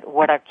you said,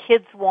 what our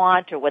kids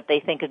want or what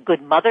they think a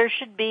good mother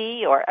should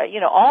be or,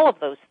 all of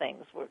those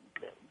things. We're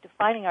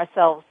defining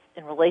ourselves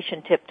in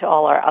relationship to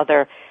all our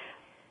other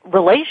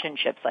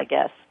relationships, I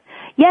guess.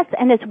 Yes,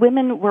 and as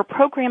women, we're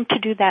programmed to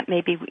do that.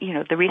 Maybe,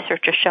 the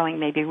research is showing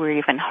maybe we're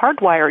even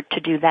hardwired to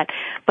do that,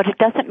 but it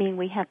doesn't mean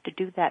we have to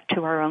do that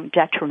to our own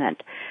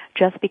detriment.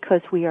 Just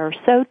because we are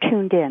so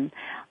tuned in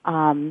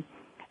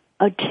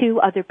to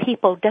other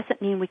people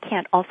doesn't mean we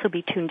can't also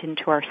be tuned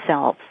into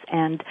ourselves.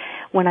 And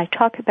when I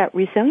talk about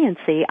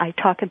resiliency, I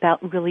talk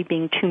about really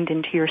being tuned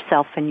into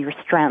yourself and your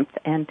strength.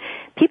 And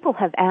people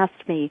have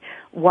asked me,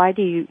 why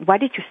did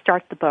you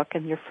start the book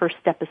and your first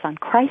step is on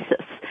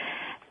crisis?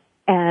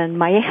 And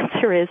my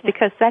answer is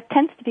because that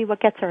tends to be what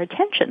gets our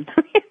attention.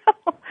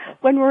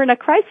 When we're in a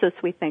crisis,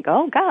 we think,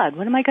 oh, God,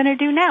 what am I going to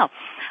do now?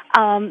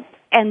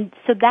 And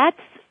so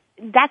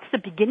that's the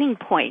beginning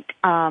point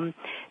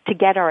to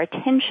get our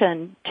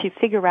attention, to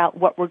figure out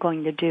what we're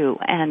going to do.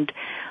 And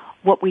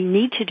what we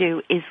need to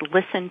do is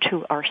listen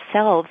to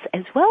ourselves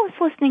as well as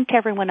listening to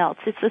everyone else.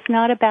 This is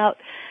not about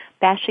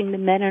bashing the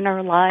men in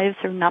our lives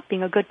or not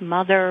being a good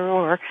mother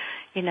or,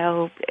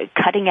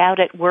 cutting out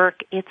at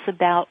work. It's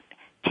about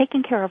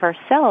taking care of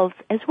ourselves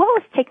as well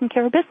as taking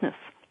care of business.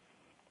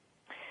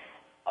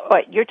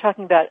 Right, you're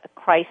talking about a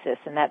crisis,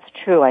 and that's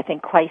true. I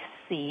think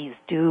crises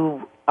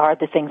are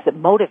the things that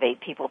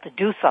motivate people to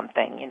do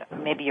something.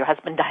 Maybe your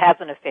husband has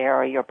an affair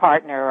or your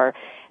partner or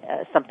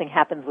something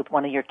happens with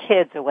one of your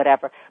kids or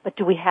whatever. But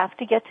do we have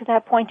to get to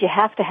that point? You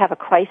have to have a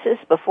crisis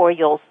before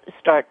you'll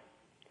start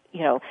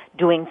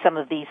doing some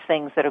of these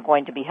things that are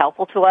going to be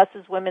helpful to us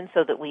as women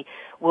so that we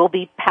will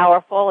be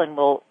powerful and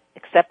will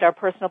accept our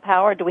personal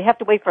power? Do we have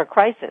to wait for a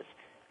crisis?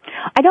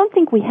 I don't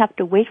think we have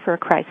to wait for a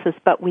crisis,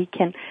 but we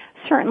can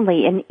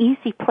certainly, an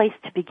easy place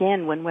to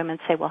begin when women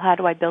say, well, how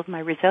do I build my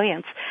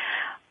resilience?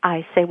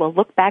 I say, well,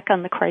 look back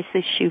on the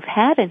crises you've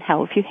had and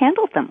how have you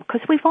handled them?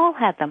 Because we've all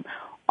had them.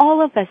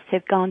 All of us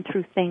have gone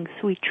through things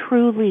we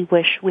truly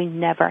wish we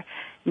never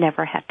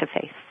had to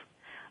face.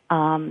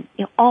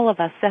 All of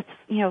us,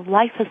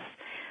 life is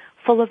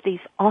full of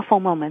these awful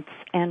moments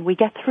and we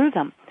get through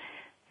them.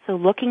 So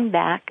looking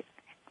back,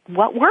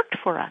 what worked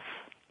for us?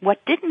 What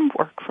didn't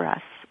work for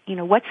us?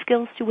 What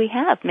skills do we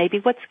have? Maybe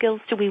what skills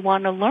do we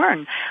want to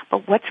learn?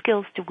 But what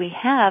skills do we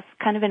have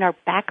kind of in our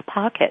back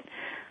pocket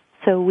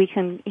so we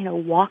can,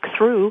 walk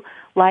through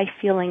life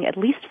feeling at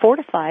least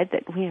fortified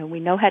that, we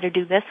know how to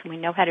do this and we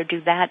know how to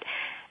do that.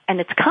 And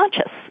it's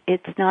conscious.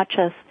 It's not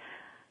just,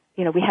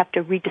 we have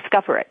to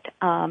rediscover it.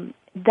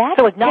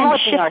 So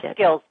acknowledging our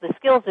skills. The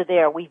skills are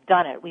there. We've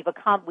done it. We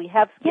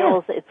have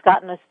skills. Yes. It's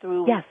gotten us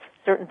through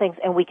certain things,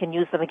 and we can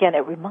use them again.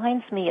 It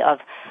reminds me of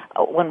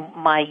when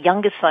my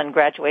youngest son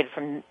graduated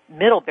from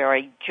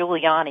Middlebury,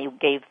 Giuliani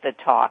gave the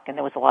talk, and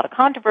there was a lot of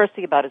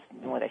controversy about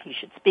whether he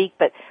should speak,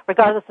 but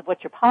regardless of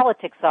what your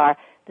politics are,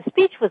 the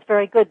speech was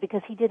very good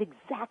because he did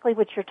exactly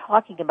what you're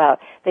talking about.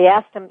 They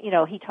asked him,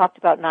 he talked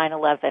about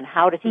 9/11.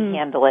 How did he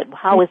handle it?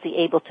 How was he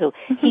able to?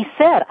 He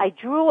said, I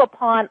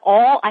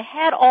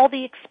had all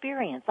the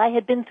experience. I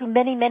had been through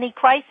many, many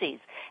crises.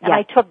 And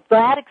I took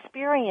that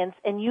experience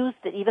and used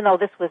it, even though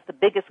this was the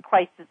biggest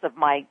crisis of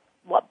my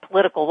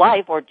political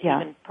life or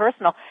even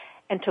personal,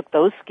 and took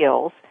those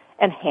skills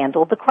and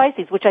handled the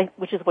crises, which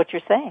is what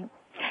you're saying.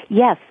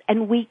 Yes,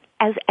 and we,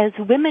 as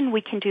women, we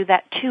can do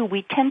that too.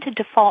 We tend to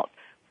default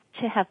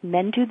to have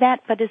men do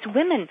that, but as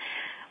women,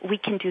 we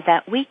can do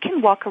that. We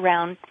can walk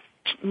around,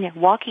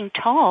 walking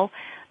tall,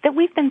 that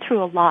we've been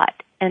through a lot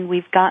and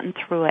we've gotten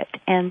through it,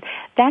 and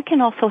that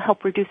can also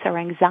help reduce our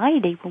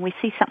anxiety when we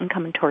see something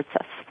coming towards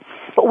us.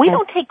 But we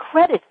don't take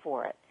credit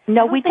for it.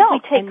 No, we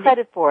don't. We take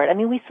credit for it. I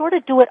mean, we sort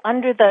of do it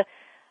under the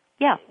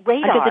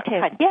radar. Under the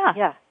table.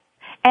 Yeah.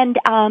 And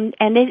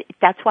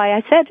that's why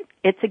I said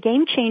it's a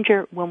game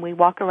changer when we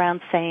walk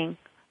around saying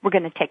we're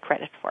going to take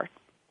credit for it.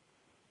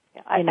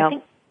 Yeah, I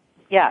think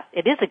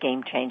it is a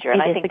game changer.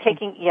 And I think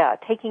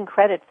taking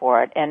credit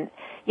for it. And,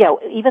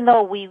 even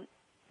though we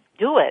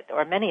do it,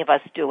 or many of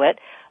us do it,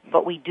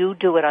 but we do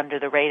it under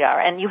the radar.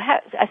 And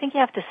I think you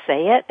have to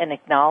say it and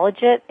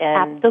acknowledge it.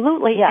 And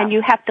absolutely. Yeah. And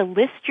you have to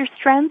list your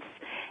strengths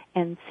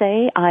and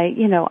say, I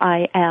know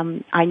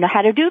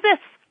how to do this.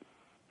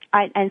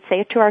 and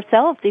say it to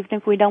ourselves, even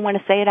if we don't want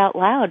to say it out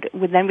loud.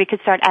 Then we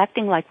could start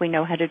acting like we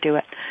know how to do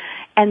it.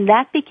 And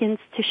that begins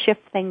to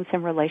shift things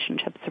in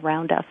relationships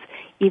around us,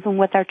 even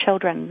with our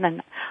children.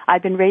 And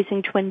I've been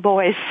raising twin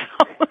boys.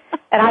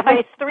 And I've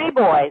raised 3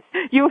 boys.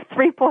 You have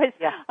 3 boys?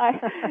 Yeah.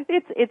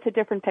 It's a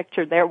different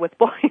picture there with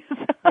boys.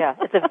 Yeah,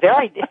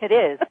 it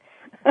is.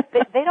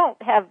 They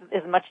don't have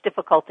as much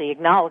difficulty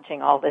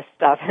acknowledging all this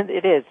stuff.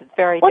 It is. It's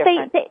very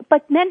different.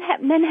 But men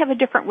have a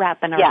different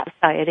rap in our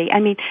society. I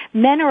mean,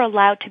 men are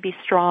allowed to be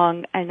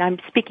strong, and I'm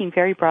speaking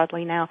very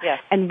broadly now,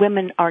 and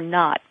women are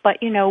not.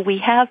 But, you know,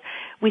 we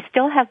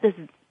still have this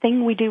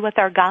thing we do with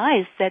our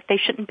guys that they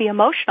shouldn't be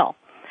emotional.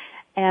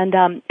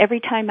 And every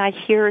time I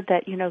hear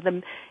that, you know,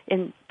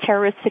 in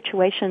terrorist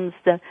situations,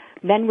 the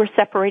men were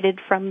separated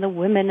from the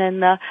women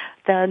and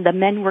the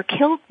men were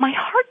killed, my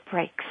heart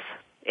breaks.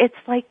 It's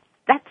like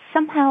that's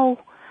somehow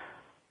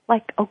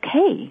like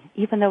okay,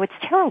 even though it's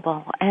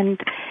terrible. And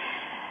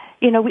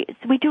you know,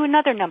 we do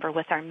another number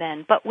with our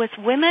men, but with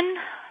women,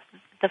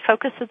 the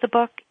focus of the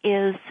book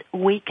is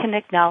we can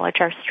acknowledge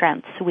our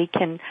strengths. We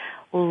can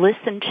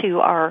listen to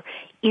our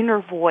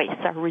inner voice,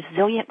 our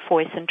resilient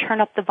voice, and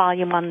turn up the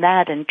volume on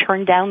that and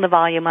turn down the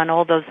volume on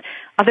all those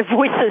other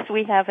voices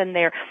we have in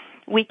there.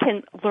 We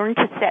can learn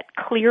to set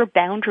clear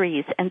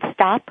boundaries and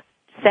stop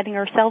setting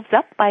ourselves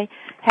up by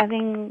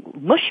having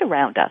mush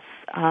around us.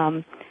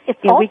 It's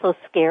also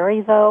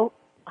scary, though.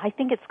 I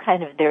think it's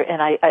kind of there,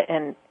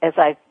 and as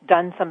I've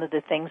done some of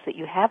the things that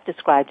you have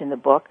described in the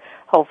book,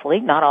 hopefully,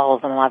 not all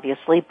of them,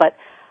 obviously, but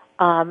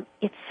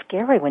it's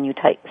scary when you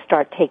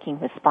start taking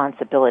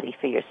responsibility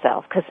for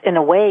yourself. Because in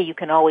a way, you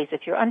can always,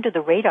 if you're under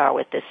the radar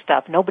with this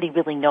stuff, nobody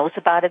really knows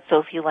about it. So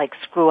if you like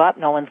screw up,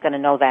 no one's going to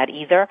know that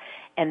either.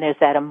 And there's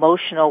that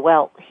emotional,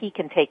 well, he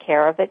can take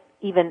care of it,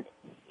 even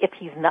if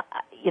he's not,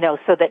 you know,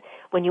 so that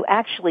when you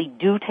actually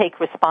do take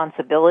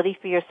responsibility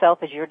for yourself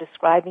as you're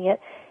describing it,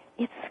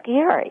 it's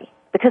scary.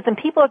 Because then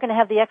people are going to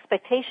have the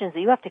expectations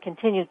that you have to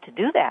continue to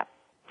do that.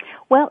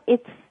 Well,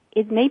 it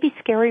may be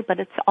scary, but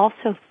it's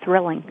also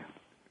thrilling.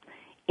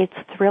 It's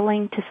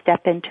thrilling to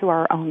step into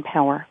our own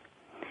power.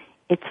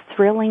 It's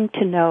thrilling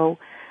to know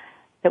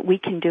that we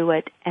can do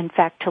it. In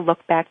fact, to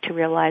look back to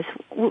realize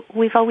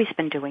we've always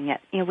been doing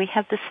it. You know, we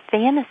have this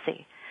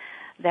fantasy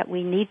that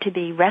we need to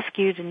be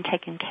rescued and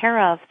taken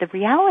care of. The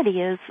reality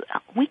is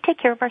we take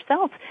care of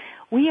ourselves.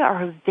 We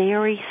are a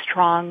very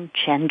strong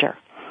gender.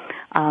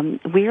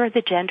 We are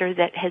the gender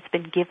that has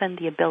been given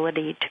the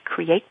ability to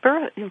create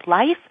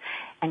life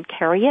and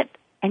carry it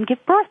and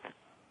give birth.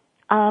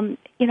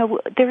 You know,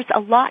 there's a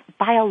lot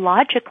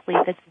biologically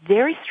that's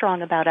very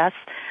strong about us.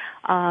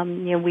 You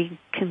know, we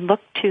can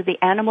look to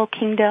the animal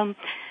kingdom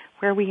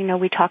where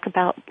we talk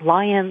about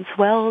lions.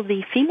 Well,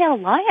 the female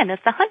lion is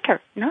the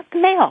hunter, not the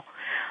male.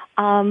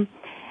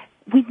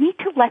 We need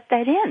to let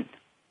that in.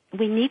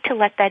 We need to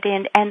let that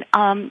in, and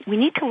we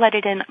need to let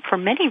it in for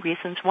many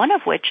reasons, one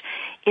of which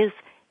is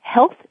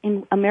health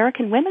in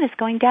American women is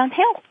going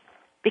downhill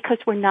because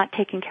we're not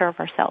taking care of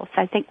ourselves.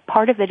 I think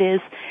part of it is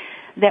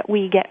that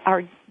we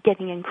are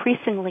getting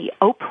increasingly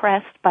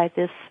oppressed by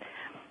this,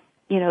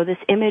 you know, this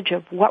image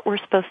of what we're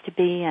supposed to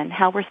be and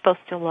how we're supposed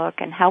to look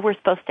and how we're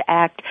supposed to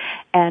act,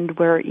 and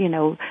we're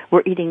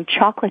eating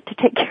chocolate to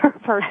take care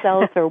of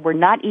ourselves, or we're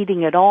not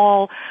eating at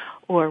all,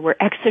 or we're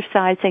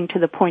exercising to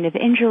the point of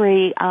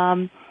injury.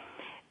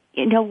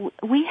 You know,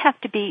 we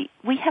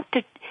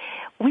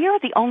are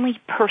the only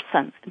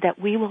person that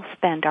we will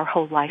spend our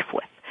whole life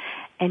with.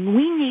 And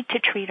we need to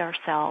treat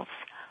ourselves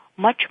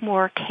much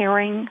more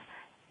caring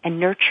and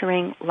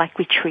nurturing like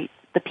we treat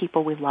the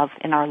people we love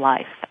in our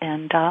life,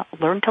 and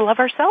learn to love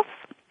ourselves.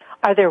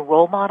 Are there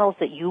role models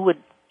that you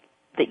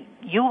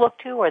look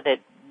to, or that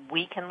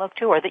we can look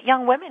to, or that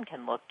young women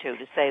can look to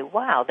say,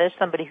 wow, there's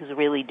somebody who's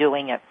really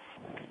doing it?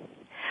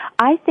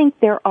 I think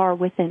there are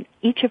within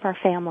each of our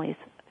families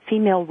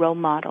female role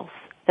models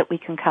that we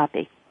can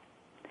copy.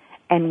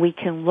 And we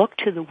can look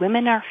to the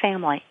women in our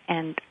family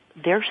and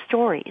their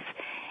stories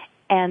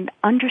and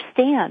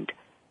understand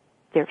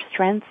their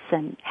strengths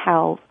and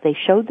how they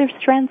showed their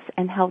strengths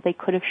and how they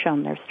could have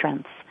shown their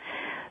strengths.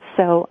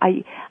 So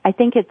I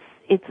think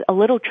it's a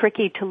little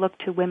tricky to look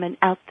to women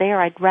out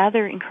there. I'd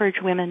rather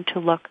encourage women to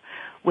look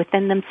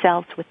within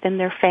themselves, within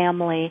their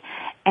family,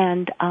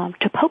 and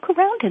to poke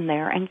around in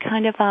there and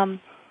kind of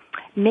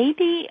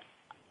maybe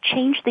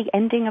change the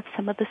ending of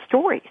some of the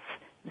stories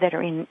that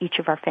are in each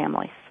of our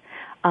families.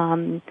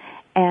 And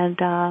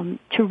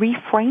to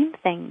reframe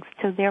things,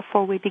 so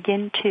therefore we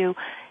begin to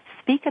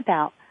speak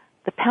about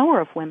the power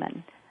of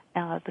women,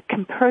 the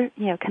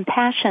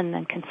compassion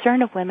and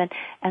concern of women,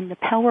 and the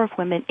power of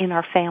women in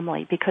our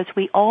family, because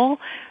we all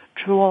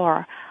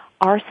draw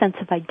our sense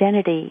of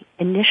identity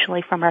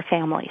initially from our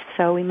families.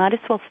 So we might as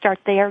well start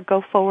there,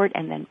 go forward,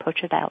 and then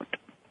push it out.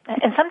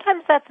 And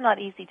sometimes that's not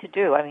easy to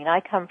do. I mean,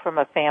 I come from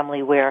a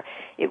family where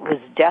it was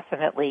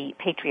definitely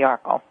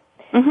patriarchal.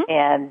 Mm-hmm.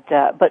 And,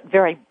 but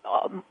very,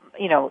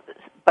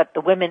 but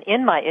the women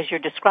as you're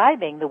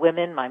describing, the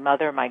women, my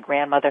mother, my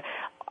grandmother,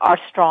 are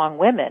strong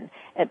women.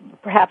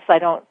 And perhaps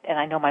and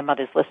I know my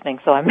mother's listening,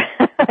 so I'm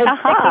picking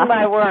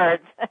my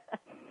words.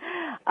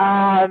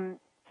 I'm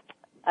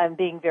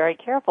being very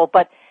careful,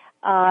 but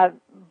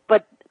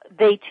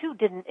they too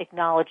didn't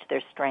acknowledge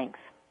their strengths.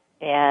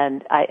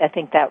 And I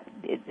think that,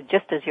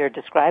 just as you're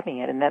describing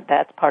it, and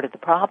that's part of the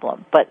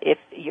problem. But if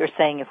you're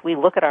saying if we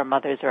look at our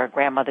mothers or our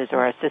grandmothers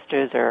or our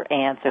sisters or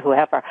aunts or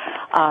whoever,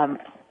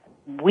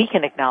 we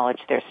can acknowledge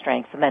their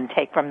strengths and then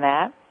take from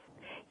that?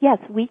 Yes,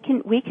 we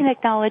can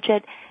acknowledge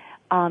it.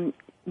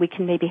 We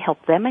can maybe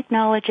help them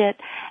acknowledge it.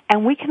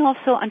 And we can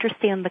also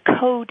understand the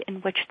code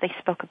in which they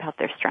spoke about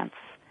their strengths.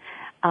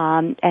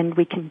 And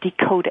we can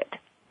decode it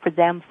for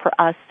them, for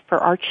us, for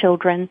our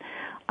children,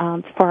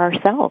 for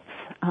ourselves.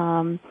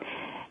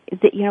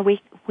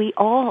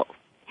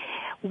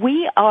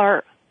 We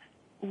are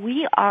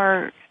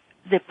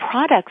the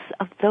products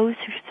of those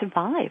who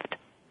survived.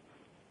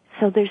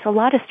 So there's a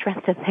lot of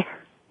strength in there.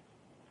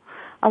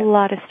 A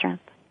lot of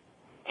strength.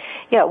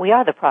 Yeah, we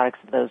are the products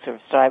of those who are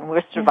surviving.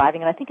 We're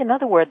surviving, and I think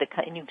another word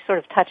that, and you sort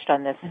of touched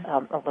on this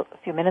a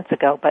few minutes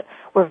ago, but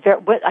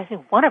I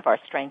think one of our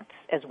strengths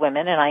as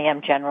women, and I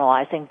am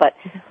generalizing, but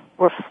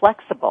we're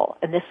flexible,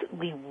 and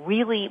we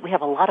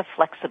have a lot of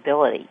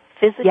flexibility.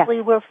 Physically,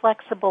 we're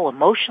flexible.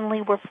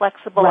 Emotionally, we're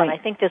flexible, and I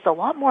think there's a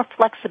lot more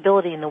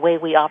flexibility in the way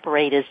we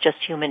operate as just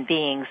human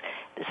beings.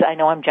 So I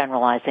know I'm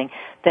generalizing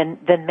than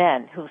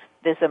men.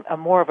 There's a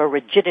more of a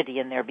rigidity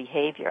in their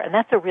behavior, and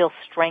that's a real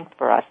strength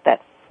for us.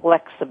 That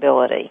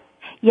flexibility.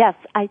 Yes,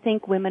 I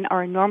think women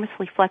are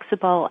enormously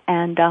flexible,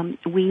 and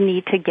we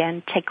need to,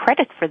 again, take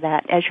credit for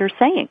that, as you're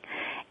saying.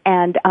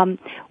 And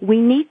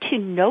we need to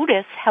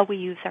notice how we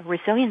use our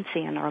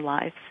resiliency in our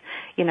lives.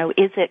 You know,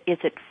 is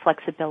it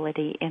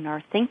flexibility in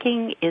our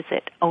thinking? Is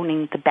it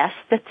owning the best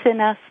that's in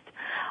us?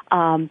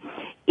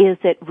 Is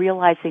it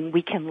realizing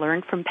we can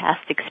learn from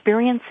past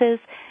experiences?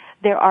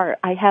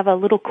 I have a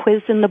little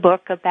quiz in the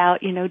book about,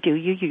 do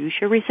you use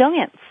your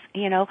resilience?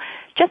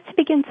 Just to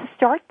begin to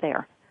start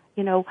there.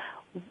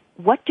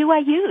 What do I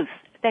use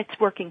that's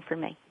working for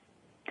me?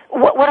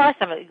 What are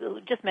some of?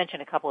 Just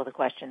mention a couple of the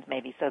questions,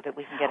 maybe, so that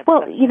we can get.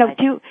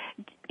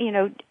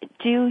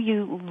 Do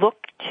you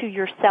look to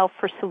yourself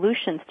for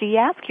solutions? Do you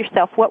ask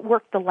yourself what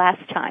worked the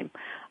last time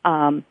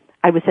I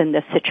was in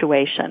this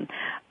situation?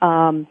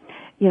 Do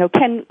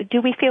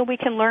we feel we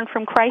can learn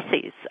from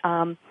crises?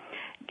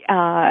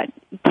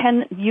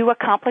 Can you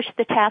accomplish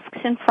the tasks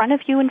in front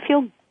of you and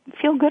feel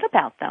good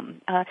about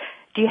them?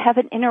 Do you have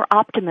an inner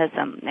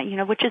optimism,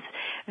 which is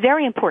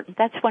very important.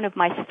 That's one of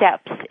my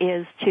steps,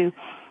 is to,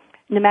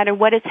 no matter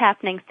what is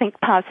happening, think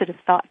positive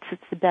thoughts.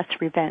 It's the best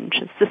revenge,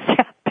 is the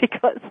step,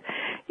 because,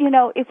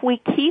 if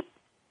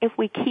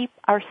we keep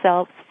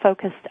ourselves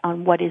focused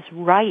on what is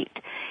right,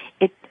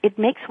 it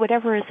makes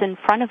whatever is in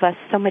front of us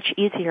so much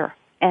easier,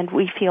 and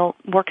we feel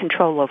more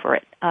control over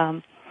it.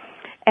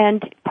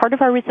 And part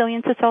of our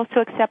resilience is also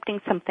accepting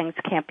some things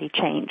can't be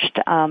changed.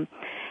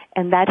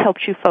 And that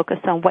helps you focus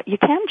on what you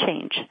can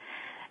change,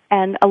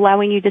 and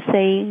allowing you to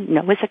say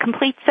no is a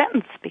complete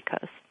sentence,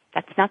 because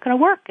that's not going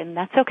to work, and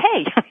that's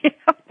okay.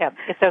 Yeah,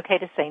 it's okay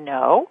to say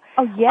no.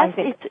 Oh, yes,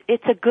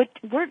 it's a good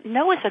word.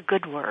 No is a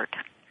good word,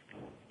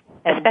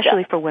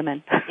 especially for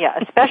women. Yeah,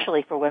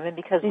 especially for women,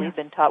 because we've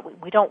been taught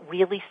we don't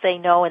really say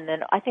no, and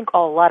then I think a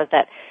lot of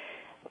that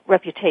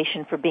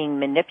reputation for being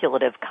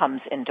manipulative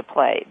comes into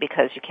play,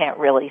 because you can't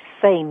really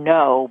say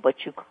no,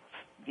 but you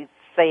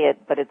say it,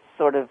 but it's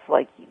sort of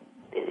like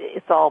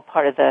it's all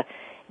part of the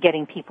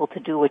getting people to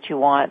do what you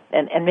want,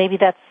 and maybe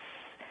that's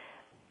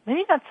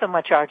not so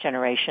much our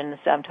generation.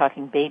 I'm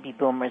talking baby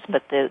boomers,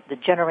 but the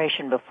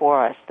generation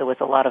before us, there was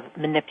a lot of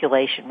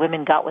manipulation.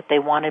 Women got what they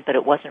wanted, but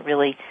it was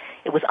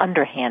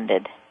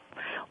underhanded.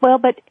 Well,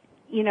 but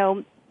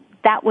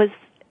that was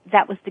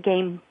the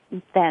game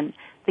then.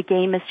 The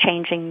game is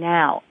changing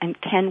now, and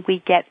can we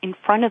get in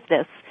front of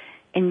this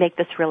and make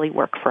this really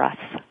work for us?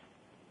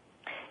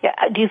 Yeah.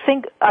 Do you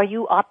think, are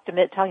you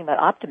talking about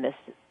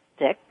optimistic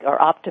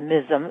or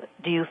optimism,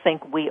 do you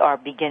think we are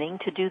beginning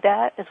to do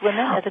that as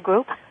women, as a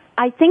group?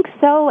 I think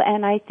so,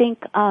 and I think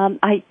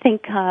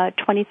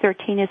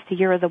 2013 is the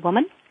year of the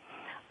woman.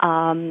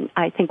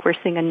 I think we're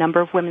seeing a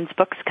number of women's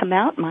books come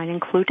out, mine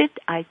included.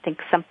 I think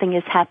something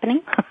is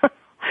happening.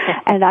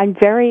 And I'm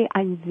very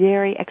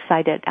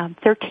excited.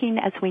 13,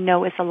 as we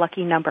know, is a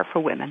lucky number for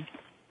women.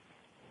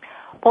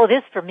 Well, it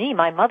is for me.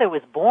 My mother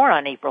was born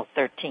on April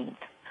 13th.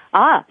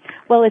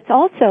 Well, it's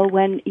also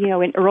when,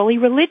 in early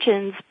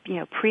religions,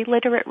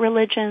 pre-literate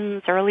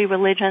religions, early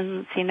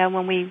religions,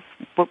 when we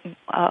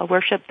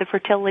worship the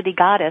fertility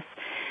goddess,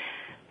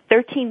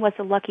 13 was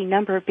a lucky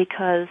number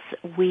because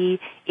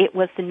it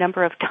was the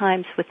number of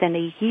times within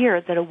a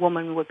year that a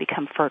woman would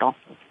become fertile.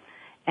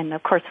 And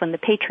of course, when the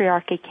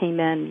patriarchy came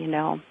in,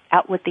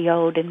 out with the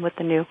old and with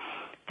the new,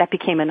 that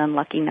became an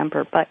unlucky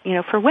number. But,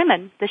 for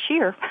women this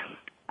year,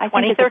 I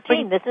think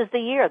 2013, this is the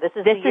year. This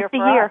is the year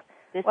for us.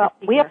 Well,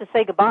 we have to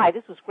say goodbye.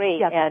 This was great.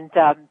 Yes. And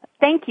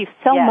thank you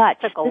so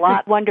much. It took a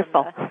lot.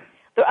 Wonderful.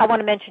 I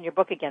want to mention your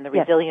book again, The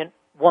Resilient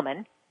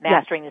Woman,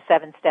 Mastering the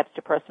 7 Steps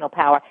to Personal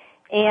Power,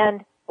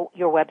 and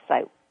your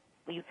website.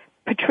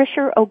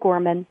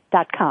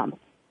 PatriciaO'Gorman.com.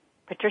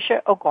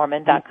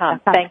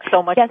 PatriciaO'Gorman.com. Thanks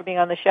so much for being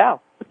on the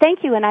show.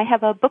 Thank you, and I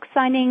have a book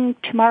signing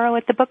tomorrow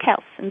at the Book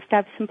House in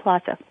Stuyvesant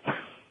Plaza.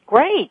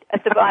 Great.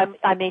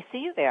 I may see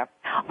you there.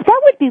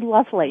 That would be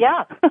lovely.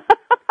 Yeah.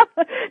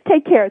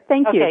 Take care.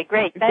 Thank you. Okay,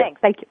 great.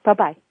 Thanks. Thank you.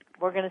 Bye-bye.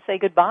 We're going to say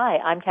goodbye.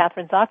 I'm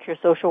Kathryn Zox, your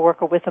social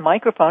worker with a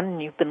microphone,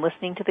 and you've been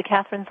listening to The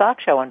Kathryn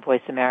Zox Show on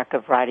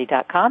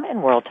VoiceAmericaVariety.com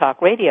and World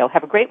Talk Radio.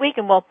 Have a great week,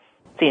 and we'll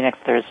see you next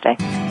Thursday.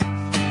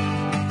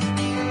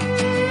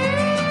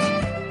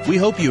 We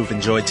hope you have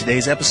enjoyed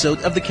today's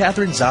episode of The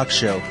Kathryn Zox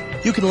Show.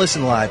 You can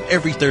listen live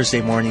every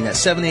Thursday morning at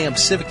 7 a.m.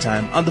 Pacific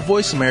Time on the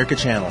Voice America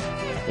channel.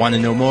 Want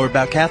to know more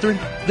about Kathryn?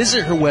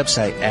 Visit her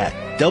website at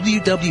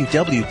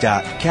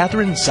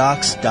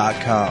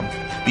www.kathrynzox.com.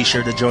 Be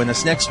sure to join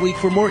us next week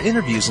for more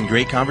interviews and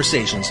great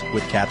conversations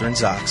with Kathryn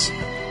Zox.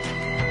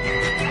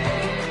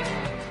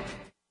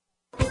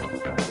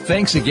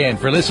 Thanks again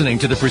for listening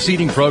to the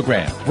preceding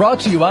program, brought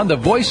to you on the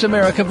Voice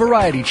America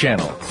Variety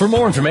Channel. For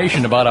more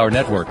information about our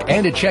network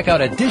and to check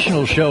out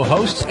additional show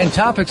hosts and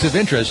topics of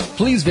interest,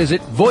 please visit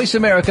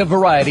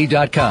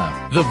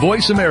VoiceAmericaVariety.com. The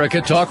Voice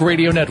America Talk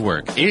Radio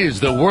Network is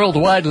the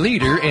worldwide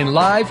leader in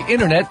live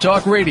Internet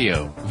talk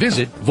radio.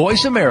 Visit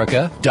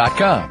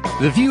VoiceAmerica.com.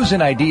 The views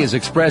and ideas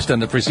expressed on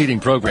the preceding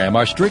program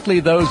are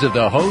strictly those of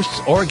the hosts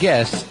or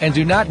guests and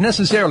do not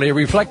necessarily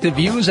reflect the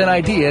views and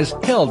ideas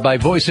held by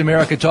Voice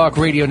America Talk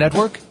Radio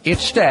Network,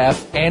 its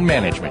staff, and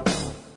management.